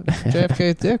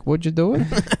JFK's dick, would you do it?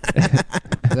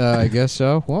 I guess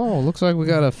so. Whoa, looks like we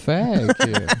got a fag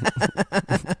here.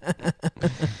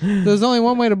 There's only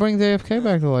one way to bring JFK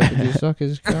back to life. Would you suck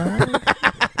his cock?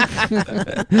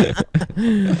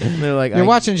 They're like, You're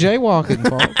watching Jaywalking,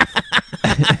 folks.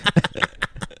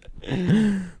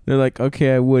 They're like,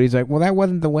 okay, I would. He's like, well, that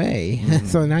wasn't the way.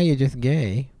 So now you're just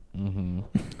gay. Mm-hmm.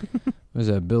 Was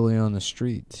that Billy on the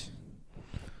street?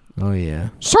 Oh yeah.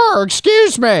 Sir,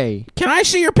 excuse me. Can I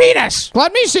see your penis?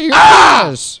 Let me see your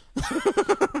penis.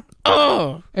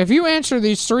 If you answer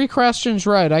these 3 questions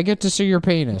right, I get to see your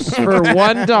penis. For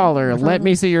 $1, let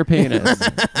me see your penis.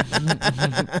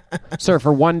 Sir,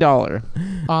 for $1.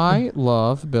 I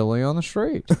love Billy on the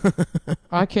street.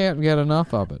 I can't get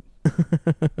enough of it.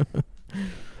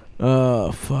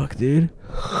 Oh fuck, dude.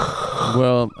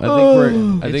 Well,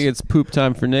 I think it's poop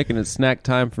time for Nick and it's snack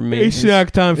time for me. It's snack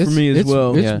time for me as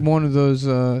well. It's one of those.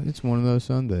 It's one of those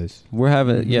Sundays. We're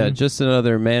having just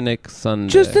another manic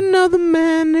Sunday. Just another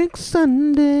manic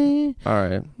Sunday. All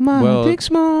right. My well, dick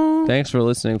small. thanks for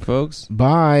listening, folks.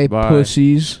 Bye, Bye.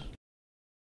 pussies.